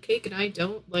chocolate cake and I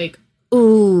don't, like,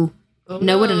 ooh, oh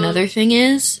know what no. another thing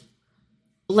is?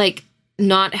 Like,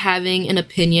 not having an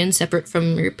opinion separate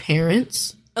from your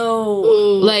parents. Oh.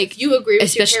 Ooh, Like, if you agree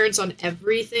with your especially- parents on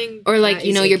everything, Or, like, that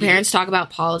you is know, a your key. parents talk about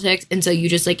politics, and so you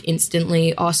just, like,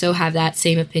 instantly also have that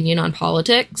same opinion on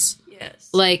politics. Yes.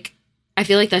 Like, I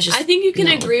feel like that's just... I think you can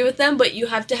no. agree with them, but you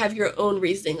have to have your own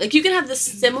reasoning. Like, you can have the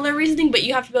similar reasoning, but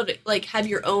you have to be able to, like, have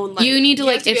your own, like... you need to, you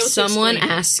like, have to be if able to someone explain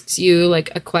it. asks you,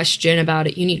 like, a question about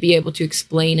it, you need to be able to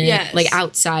explain it, Yes. like,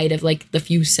 outside of, like, the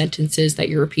few sentences that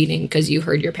you're repeating because you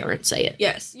heard your parents say it.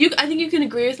 Yes. I think you can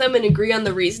agree with them and agree on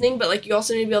the reasoning, but, like, you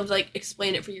also need to be able to, like,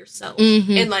 explain it for yourself.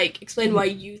 Mhm. And, like, explain why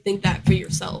you think that for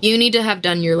yourself. You need to have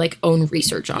done your, like, own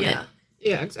research on it. Yeah.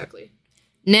 Yeah, exactly.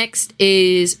 Next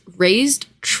is raised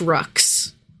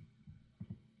trucks.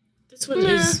 This one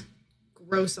is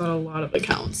gross on a lot of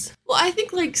accounts. Well, I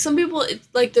think, like, some people, it's,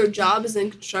 like, their job is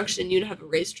in construction, you'd have a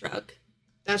raised truck.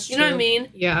 That's You true. know what I mean?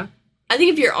 Yeah, I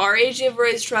think if you're our age, you have a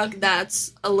raised truck,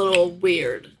 that's a little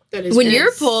weird. that is. When weird.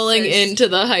 you're pulling it's- into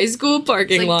the high school It's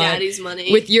parking like lot daddy's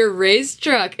money. with your raised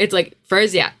truck, it's like,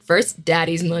 first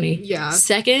daddy's money. Yeah.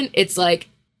 Second, it's like,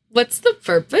 what's the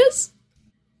purpose?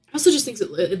 I also just think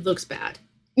it looks bad.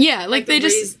 Yeah, like they the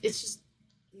just... raised- it's just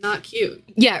not cute.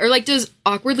 Yeah, or like those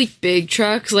awkwardly big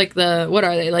trucks, like the, what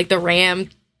are they? Like the Ram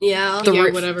yeah.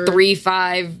 Yeah, whatever.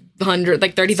 3500,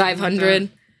 like 3500.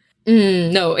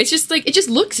 No, it's just like, it just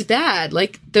looks bad.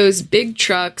 Like those big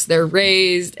trucks, they're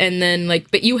raised, and then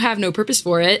like, but you have no purpose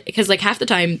for it because like half the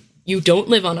time you don't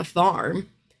live on a farm.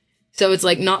 So it's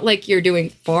like not like you're doing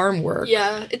farm work.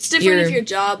 Yeah, it's different if You're- your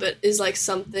job is, like,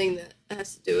 something that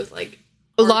has to do with, like...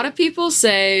 A lot of people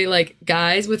say like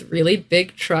guys with really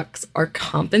big trucks are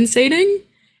compensating,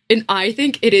 and I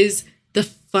think it is the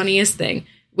funniest thing.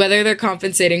 Whether they're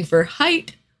compensating for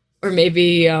height or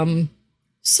maybe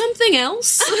something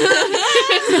else,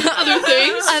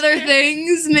 other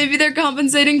things maybe they're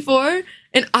compensating for,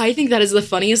 and I think that is the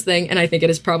funniest thing, and I think it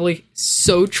is probably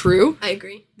so true I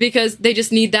agree. because they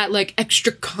just need that like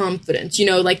extra confidence, you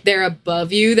know, like they're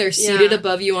above you, they're seated Yeah.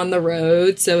 above you on the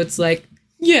road, so it's like,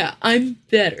 yeah, I'm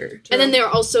better. And then they're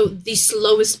also the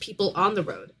slowest people on the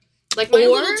road. Like my Or-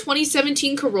 little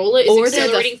 2017 Corolla is or they're the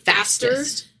accelerating faster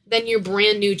fastest. than your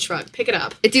brand new truck. Pick it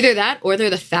up. It's either that or they're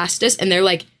the fastest and they're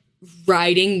like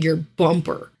riding your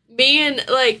bumper. Me and,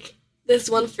 like, this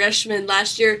one freshman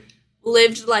last year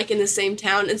lived, like, in the same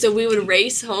town, and so we would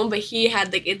race home, but he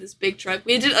had, like, this big truck.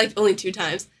 We did it, like, only 2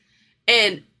 times.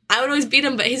 And I would always beat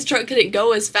him, but his truck couldn't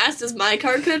go as fast as my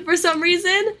car could for some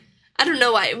reason. I don't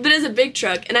know why, but it's a big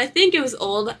truck, and I think it was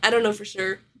old. I don't know for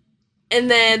sure. And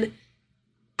then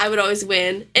I would always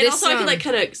win. And This, also I could like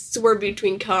kind of swerve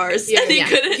between cars. Yeah, and he yeah.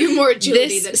 couldn't. You more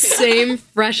agility This than him. same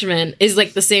freshman is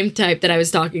like the same type that I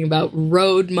was talking about,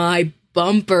 rode my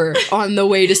bumper on the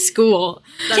way to school.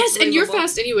 Yes, and you're believable.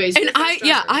 fast anyways. And You're a fast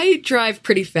driver. I drive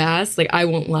pretty fast, like I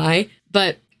won't lie,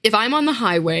 but if I'm on the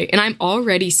highway and I'm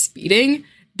already speeding,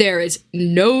 there is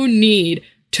no need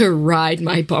to ride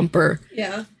my bumper.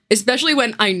 Yeah. Especially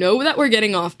when I know that we're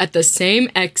getting off at the same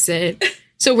exit.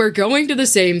 So we're going to the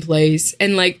same place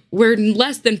and like we're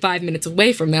less than 5 minutes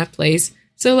away from that place.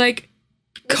 So like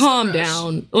calm rush?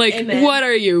 down. Like Amen. what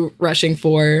are you rushing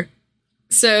for?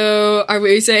 So are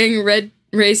we saying red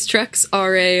race trucks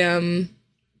are a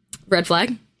red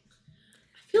flag?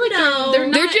 I feel like No. they're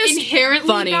not They're just inherently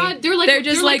funny. bad. They're They're like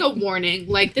just a warning.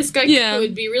 Like this guy Yeah.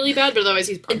 could be really bad, but otherwise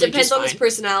he's It probably depends just on his fine.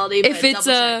 personality, but If it's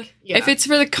double check. Yeah. if it's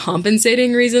for the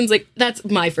compensating reasons, like that's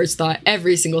my first thought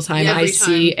every single time Yeah, I every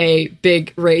see a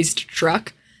big raised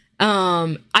truck.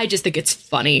 I just think it's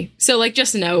funny. So like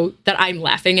just know that I'm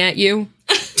laughing at you.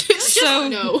 So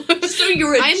no, So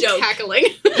you're a I'm joke. cackling.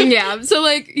 yeah, so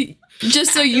like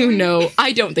just so you know,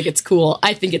 I don't think it's cool.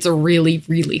 I think it's really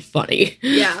really funny.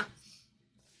 Yeah.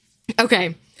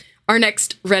 Okay. Our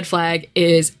next red flag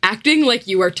is acting like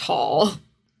you are tall.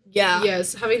 Yeah.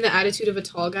 Yes, having the attitude of a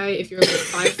tall guy if you're like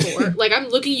 5'4". Like I'm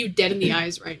looking you dead in the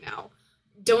eyes right now.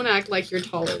 Don't act like you're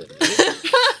taller than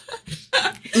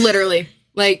me. Literally.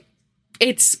 Like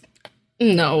it's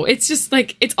just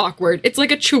like it's awkward. It's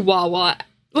like a chihuahua.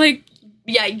 Like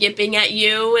Yeah, yipping at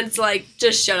you, and it's like,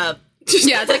 just shut up.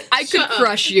 yeah, it's like I could Shut up.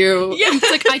 crush you. Yeah. It's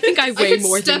like I think I I weigh could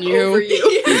more step than over you.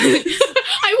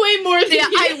 I weigh more than Yeah,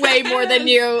 you. I weigh more than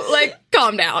you. Like,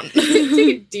 calm down.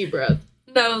 Take a deep breath.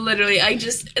 No, literally, and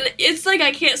it's like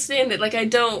I can't stand it. Like I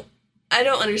don't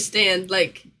understand.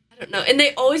 Like I don't know. And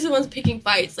they always the ones picking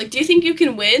fights. Like, do you think you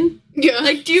can win? Yeah.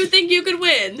 Like, do you think you could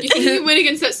win? you think you win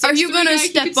against that? Are you 6'3" gonna guy? He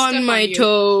step could on my you. It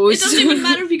toes? doesn't even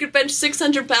matter if you could bench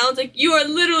 600 pounds. Like, you are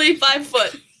literally 5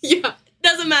 foot. Yeah.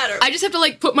 Doesn't matter. I just have to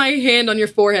like put my hand on your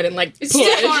forehead and like push.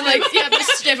 Stiff arm. Like yeah, the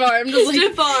stiff arm. Just like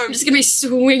Stiff I'm arms. just gonna be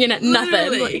swinging at nothing.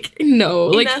 Literally. Like no,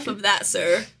 like Enough of that,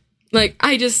 sir. like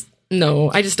I just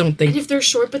don't And think. if they're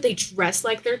short but they dress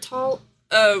like they're tall,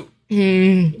 Oh,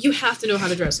 you have to know how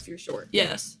to dress if you're short.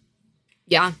 yes.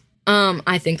 Yeah.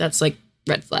 I think that's like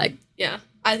red flag. Yeah.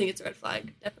 I think it's a red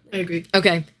flag. I Definitely. agree.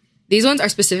 Okay. These ones are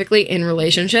specifically in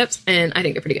relationships, and I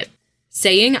think they're pretty good.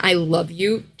 Saying I love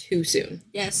you too soon.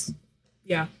 Yes.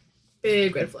 Yeah.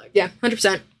 Big red flag. Yeah,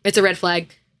 100%. It's a red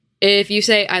flag. If you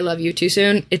say I love you too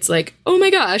soon, it's like, oh my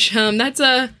gosh, that's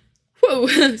a whoa.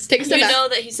 Take a step You back. know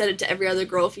that he said it to every other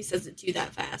girl if he says it to you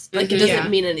that fast. Like, it doesn't Yeah.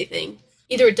 mean anything.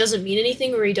 Either it doesn't mean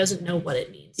anything or he doesn't know what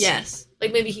it means. Yes.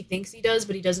 Like maybe he thinks he does,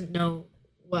 but he doesn't know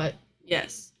what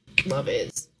Yes. love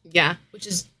is, Yeah, which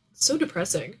is so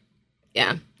depressing.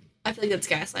 yeah. I feel like that's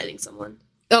gaslighting someone.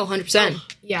 Oh, 100%.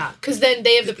 Yeah, because then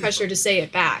they have the pressure to say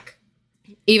it back.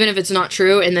 Even if it's not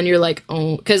true, and then you're like,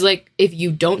 oh, because like if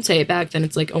you don't say it back, then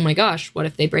it's like, oh my gosh, what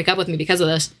if they break up with me because of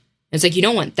this? And it's like you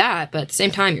don't want that, but at the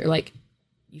same time, you're like,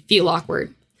 you feel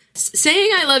awkward. Saying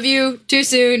I love you too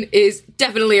soon is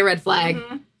definitely a red flag.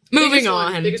 Moving Biggest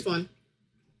on. one, biggest one.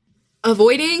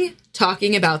 Avoiding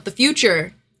talking about the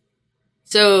future.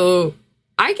 So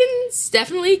I can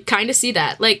definitely kind of see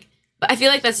that. Like, but I feel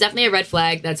like that's definitely a red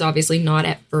flag. That's obviously not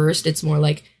at first. It's more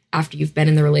like after you've been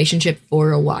in the relationship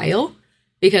for a while.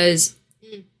 Because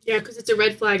Yeah, because it's a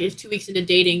red flag if 2 weeks into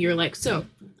dating you're like, so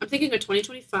I'm thinking a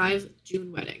 2025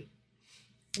 June wedding.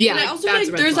 yeah, And I also feel that's like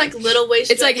a red there's flag. like little ways.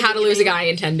 it's to like at the how to lose a beginning. guy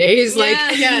in 10 days. Yeah.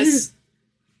 Like, Yes.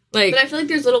 like, But I feel like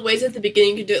there's little ways at the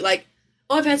beginning you can do it. Like,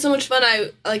 oh, I've had so much fun.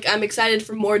 I'm excited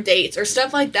for more dates or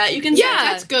stuff like that. You can say Yeah.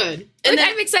 that. That's good. And like, then,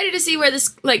 I'm excited to see where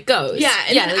this like goes. Yeah,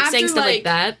 and yeah, then like saying after, stuff like like-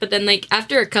 that. But then like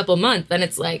after a couple months, then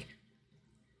it's like,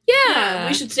 yeah,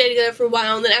 we should stay together for a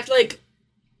while. And then after like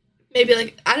maybe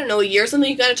like I don't know a year or something,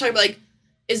 you gotta talk about like,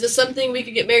 is this something we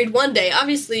could get married one day?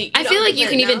 Obviously, I feel like you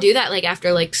can even do that like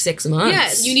after like 6 months.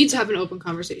 Yes. You need to have an open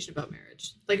conversation about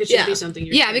marriage. Like it should Yeah. be something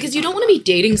you're Yeah, because you don't want to be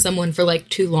dating someone for like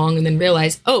too long and then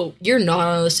realize, oh, you're not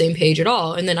on the same page at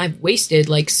all, and then I've wasted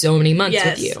like so many months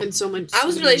Yes. with you. and so much. I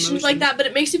was so in many relationships like emotions. that, but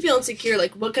it makes you feel insecure.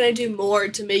 Like, what can I do more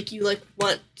to make you like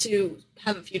want to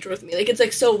have a future with me? Like, it's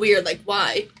like so weird. Like,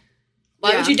 why?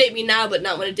 Why would Yeah. you date me now but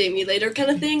not want to date me later? Kind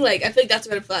of thing. Like, I feel like that's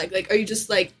a red flag. Like, are you just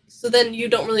like so then you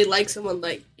don't really like someone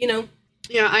like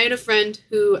Yeah, I had a friend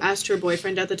who asked her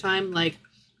boyfriend at the time, like,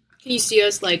 can you see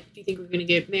us? Like, do you think we're going to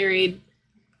get married?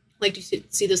 Like, do you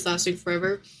see this lasting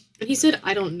forever? And he said,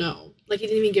 I don't know. Like, he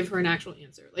didn't even give her an actual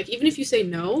answer. Like, even if you say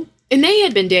no, And they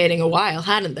had been dating a while,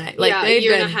 hadn't they? Like yeah, a they'd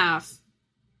year been, and a half.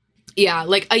 Yeah,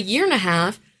 like a year and a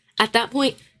half. At that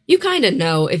point, you kind of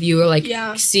know if you like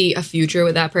Yeah. see a future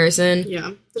with that person.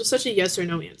 Yeah. There's such a yes or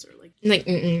no answer. Like,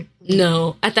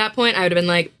 no. At that point, I would have been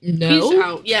like, Peace no.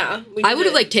 out. Yeah. I would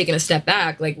have like taken a step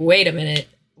back. Like, wait a minute.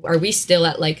 Are we still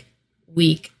at like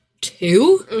week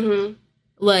 2? Mm-hmm.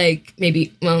 Like,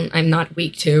 maybe, well, I'm not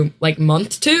week 2, like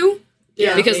month 2?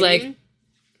 Yeah. Because, maybe. like,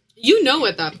 you know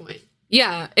at that point.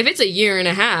 yeah, if it's a year and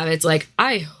a half, it's like,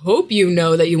 I hope you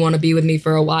know that you want to be with me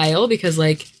for a while because,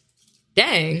 like,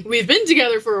 dang. We've been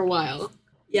together for a while.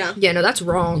 Yeah. Yeah, no, that's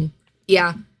wrong.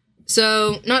 Yeah.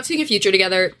 So, not seeing a future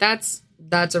together, that's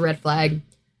a red flag.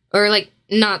 Or, like,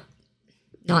 not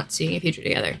seeing a future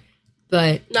together.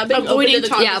 But, Not being Avoiding open to the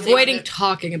talking yeah, about avoiding it.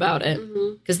 talking about it.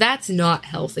 Mm-hmm. Because that's not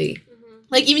healthy.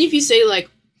 Like, even if you say, like,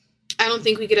 I don't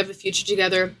think we could have a future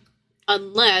together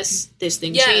unless this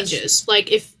thing Yes. changes.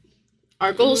 Like, if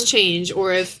our goals change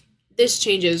or if this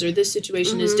changes or this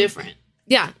situation is different.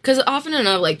 Yeah, because often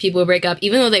enough, like, people break up,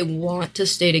 even though they want to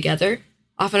stay together,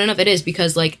 often enough it is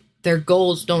because, like, their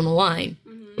goals don't align.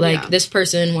 Like, Yeah. this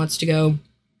person wants to go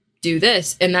do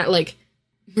this, and that, like,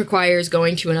 requires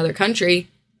going to another country,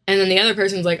 and then the other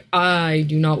person's like, I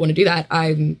do not want to do that.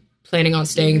 I'm planning on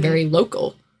staying very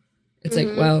local. It's like,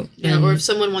 well, Yeah, then- or if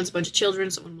someone wants a bunch of children,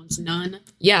 someone wants none.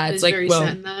 yeah, it's like, very well,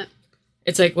 set in that.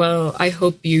 it's like, well, I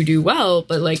hope you do well,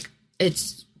 but, like,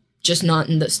 it's just not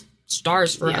in the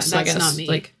stars for Yeah, us, I that's guess. not me.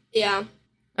 Like, Yeah.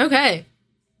 okay.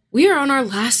 We are on our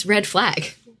last red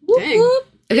flag. Dang. Whoop.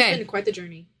 It's Okay. been quite the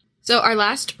journey. So our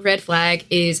last red flag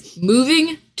is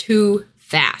moving too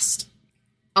fast.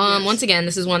 Yes. Once again,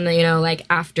 this is one that, you know, like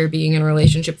after being in a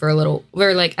relationship for a little,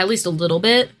 or like at least a little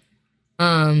bit,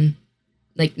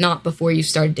 like not before you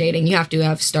start dating. You have to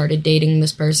have started dating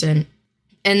this person.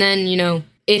 And then, you know,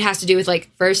 it has to do with like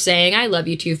first saying I love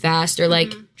you too fast, or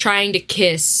like trying to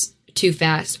kiss too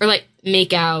fast, or like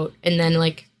make out and then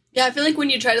like Yeah, I feel like when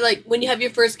you try to, like, when you have your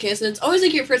first kiss, and it's always,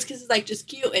 like, your first kiss is, like, just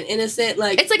cute and innocent,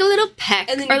 like... it's like a little peck,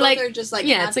 and then you or both like are just, like,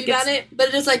 yeah, it's happy like about it.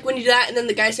 But it's, like, when you do that, and then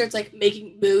the guy starts, like,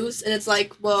 making moves, and it's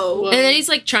like, whoa. and then he's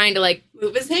like trying to like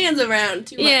Move his hands around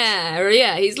too much. yeah, or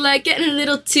yeah, he's like getting a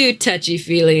little too touchy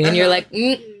feely, and you're like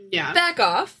Yeah. back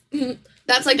off.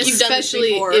 That's, like, you've done this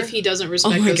Especially before. if he doesn't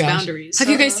respect my those gosh. boundaries. Have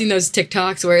you guys seen those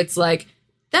TikToks where it's like,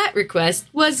 that request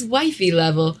was wifey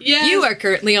level. Yes. You are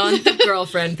currently on the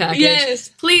girlfriend package. Yes.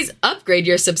 Please upgrade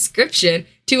your subscription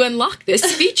to unlock this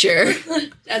feature.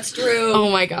 That's true. Oh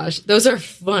my gosh, those are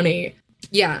funny.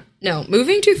 Yeah, no,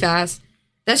 moving too fast.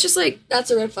 That's just like,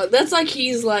 That's a red flag. That's like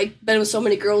he's, like, been with so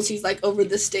many girls, he's, like, over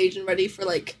this stage and ready for,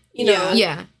 like, you know...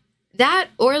 yeah. That,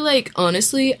 or like,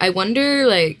 honestly, I wonder,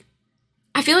 like,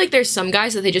 I feel like there's some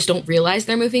guys that they just don't realize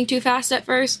they're moving too fast at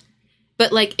first.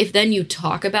 But, like, if then you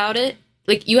talk about it,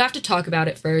 like, you have to talk about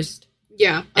it first.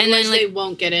 Yeah. And then, Otherwise like- they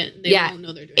won't get it. They Yeah. won't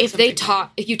know they're doing If they something wrong.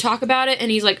 talk, if you talk about it and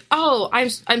he's like, oh,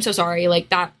 I'm so sorry, like,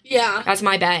 Yeah. that's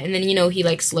my bad. And then, you know, he,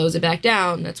 like, slows it back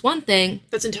down. That's one thing.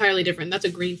 That's entirely different. That's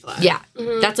a green flag. Yeah.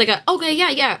 Mhm. That's like okay,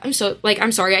 yeah. I'm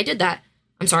sorry I did that.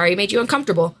 I'm sorry I made you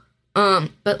uncomfortable.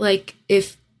 But, like,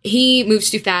 if he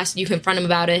moves too fast, you confront him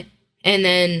about it, and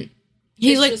then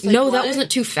he's It's like, just like, no, that what?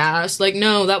 wasn't too fast. Like,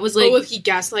 no, that was like, Oh, if he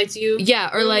gaslights you. yeah,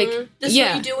 or like, Mhm. This is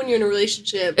yeah. what you do when you're in a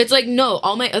relationship. It's like, no,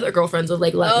 all my other girlfriends would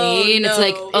like let Oh, me, and it's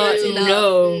like, no, that's enough.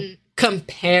 no, Mm.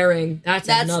 comparing. That's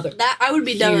another. That I would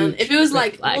be done. huge If it was red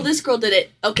like, flag. well, this girl did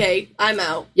it. Okay, I'm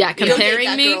out. Yeah, You don't date comparing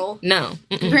that me. girl. No.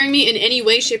 Mm-mm. Comparing me in any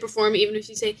way, shape, or form, even if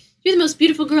you say, you're the most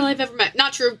beautiful girl I've ever met.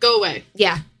 Not true. Go away.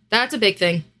 Yeah, that's a big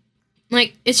thing.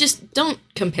 Like, it's just don't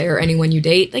compare anyone you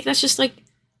date. Like, that's just like,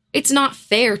 it's not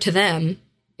fair to them.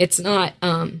 It's not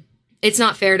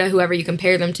fair to whoever you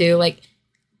compare them to. Like,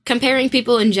 comparing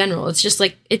people in general, it's just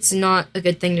like, it's not a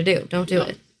good thing to do. Don't do No,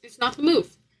 it. It's not the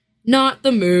move. Not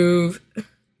the move.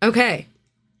 Okay.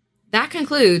 That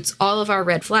concludes all of our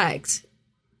red flags.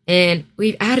 And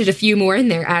we've added a few more in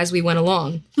there as we went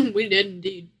along. We did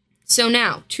indeed. So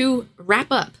now, to wrap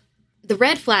up, the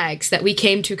red flags that we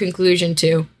came to conclusion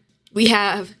to, we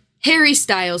have Harry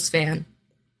Styles fan,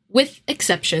 with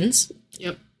exceptions.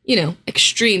 Yep. You know,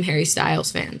 extreme Harry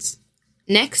Styles fans.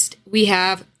 Next, we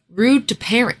have rude to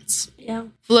parents, Yeah.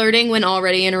 flirting when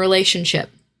already in a relationship,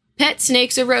 pet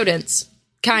snakes or rodents.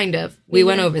 Kind of. We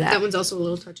went over That that. one's also a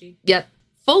little touchy. Yep.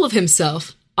 Full of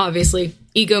himself, obviously.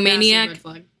 Massive Egomaniac, red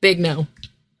flag. big no.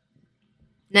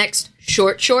 Next,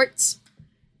 short shorts.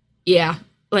 Yeah,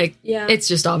 like, Yeah. it's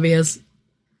just obvious.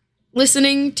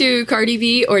 Listening to Cardi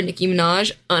B or Nicki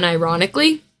Minaj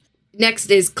unironically.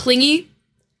 Next is clingy.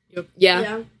 Yep.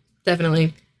 Yeah,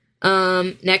 definitely.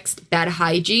 Next, bad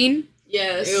hygiene.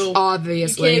 Yes. Ew. You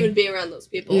Obviously. can't even be around those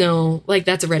people. No, like,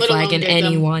 that's a red Let flag alone in get them.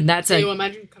 anyone. That's Can you a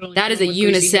imagine cuddling that is a someone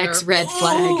with greasy unisex hair? red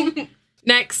flag.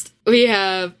 Next, we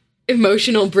have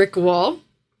emotional brick wall.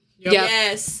 Yep.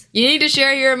 Yes. You need to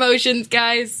share your emotions,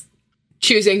 guys.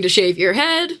 Choosing to shave your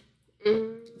head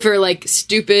for, like,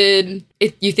 stupid...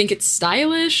 you think it's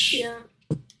stylish? Yeah.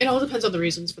 It all depends on the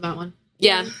reasons for that one.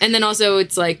 Yeah, and then also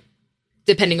it's, like,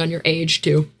 depending on your age,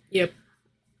 too. Yep.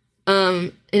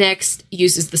 Next,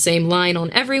 uses the same line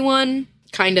on everyone.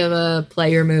 Kind of a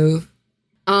player move.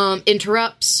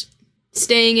 Interrupts.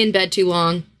 Staying in bed too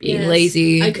long. Being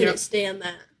lazy. I couldn't stand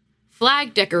that.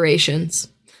 Flag decorations.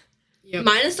 Yep.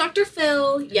 Minus Dr.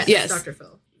 Phil. Yes. Yes. Dr.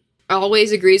 Phil.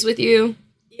 Always agrees with you.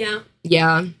 Yeah.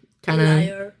 Yeah, kind of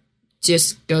Liar.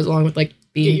 just goes along with, like,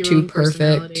 Get being your too own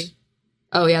personality. perfect.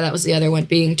 Oh, yeah, that was the other one.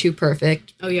 Being too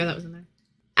perfect. Oh, yeah, that was in there.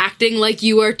 Acting like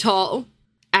you are tall.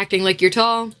 Acting like you're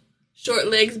tall. Short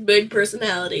legs, big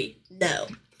personality. No.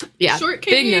 Yeah, Short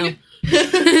big king.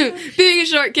 no. Being a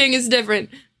short king is different,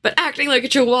 but acting like a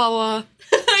chihuahua,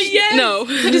 Yes. no.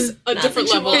 It is a Not different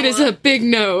the level. It is a big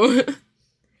no.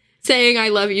 Saying I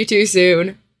love you too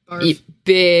soon. Barf.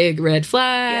 Big red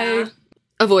flag. Yeah.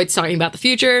 Avoids talking about the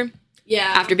future.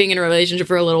 Yeah. After being in a relationship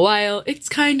for a little while, it's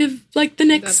kind of like the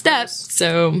next That's step. nice.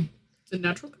 So, It's a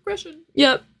natural progression.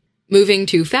 yep. Moving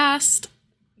too fast.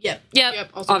 Yep. Yep.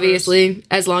 Also Obviously,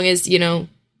 as long as,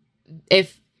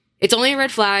 if it's only a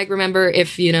red flag, remember,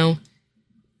 if,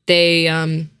 they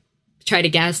try to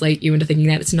gaslight you into thinking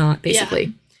that it's not,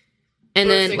 basically. And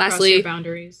Or if then they cross lastly, your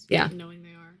boundaries. yeah. Knowing they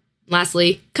are.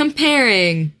 lastly,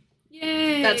 comparing.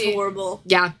 Yay. That's horrible.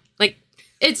 Yeah. Like,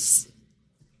 it's,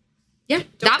 yeah,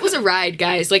 Don't that was a ride,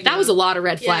 guys. Like, that Yeah. was a lot of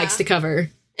red flags Yeah. to cover.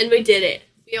 And we did it.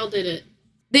 We all did it.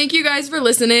 Thank you guys for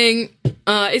listening.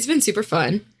 It's been super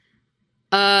fun.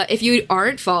 If you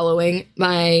aren't following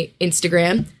my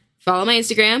Instagram, follow my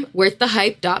Instagram,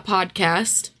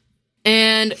 worththehype.podcast.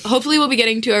 And hopefully we'll be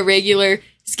getting to a regular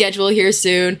schedule here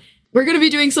soon. We're going to be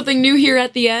doing something new here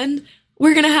at the end.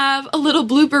 We're going to have a little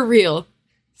blooper reel.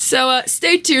 So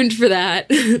stay tuned for that.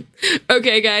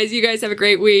 Okay, guys, you guys have a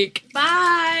great week.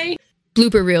 Bye.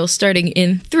 Blooper reel starting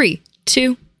in 3,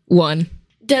 2, 1.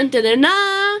 Dun dun dun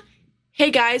dun. Hey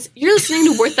guys, you're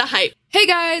listening to Worth the Hype. Hey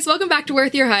guys, welcome back to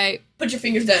Worth Your Hype. Put your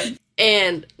fingers down.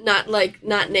 And not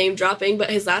name dropping, but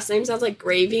his last name sounds like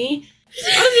Gravy.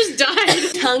 I just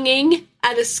died. Tonguing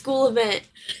at a school event.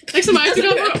 Like some eyes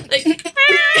come up. Like,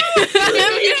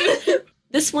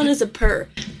 this one is a purr.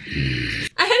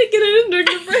 I had to get it in during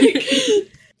the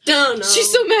break. Don't know.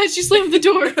 She's so mad she slammed the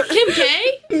door. Kim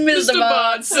K? Mr.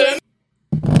 Bodson.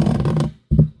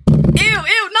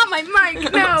 Ew, not my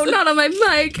mic. No, not on my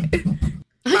mic.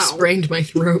 I sprained my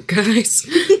throat, guys.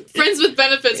 Friends with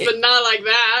benefits, but not like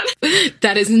that.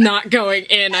 That is not going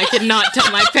in. I cannot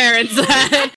tell my parents that.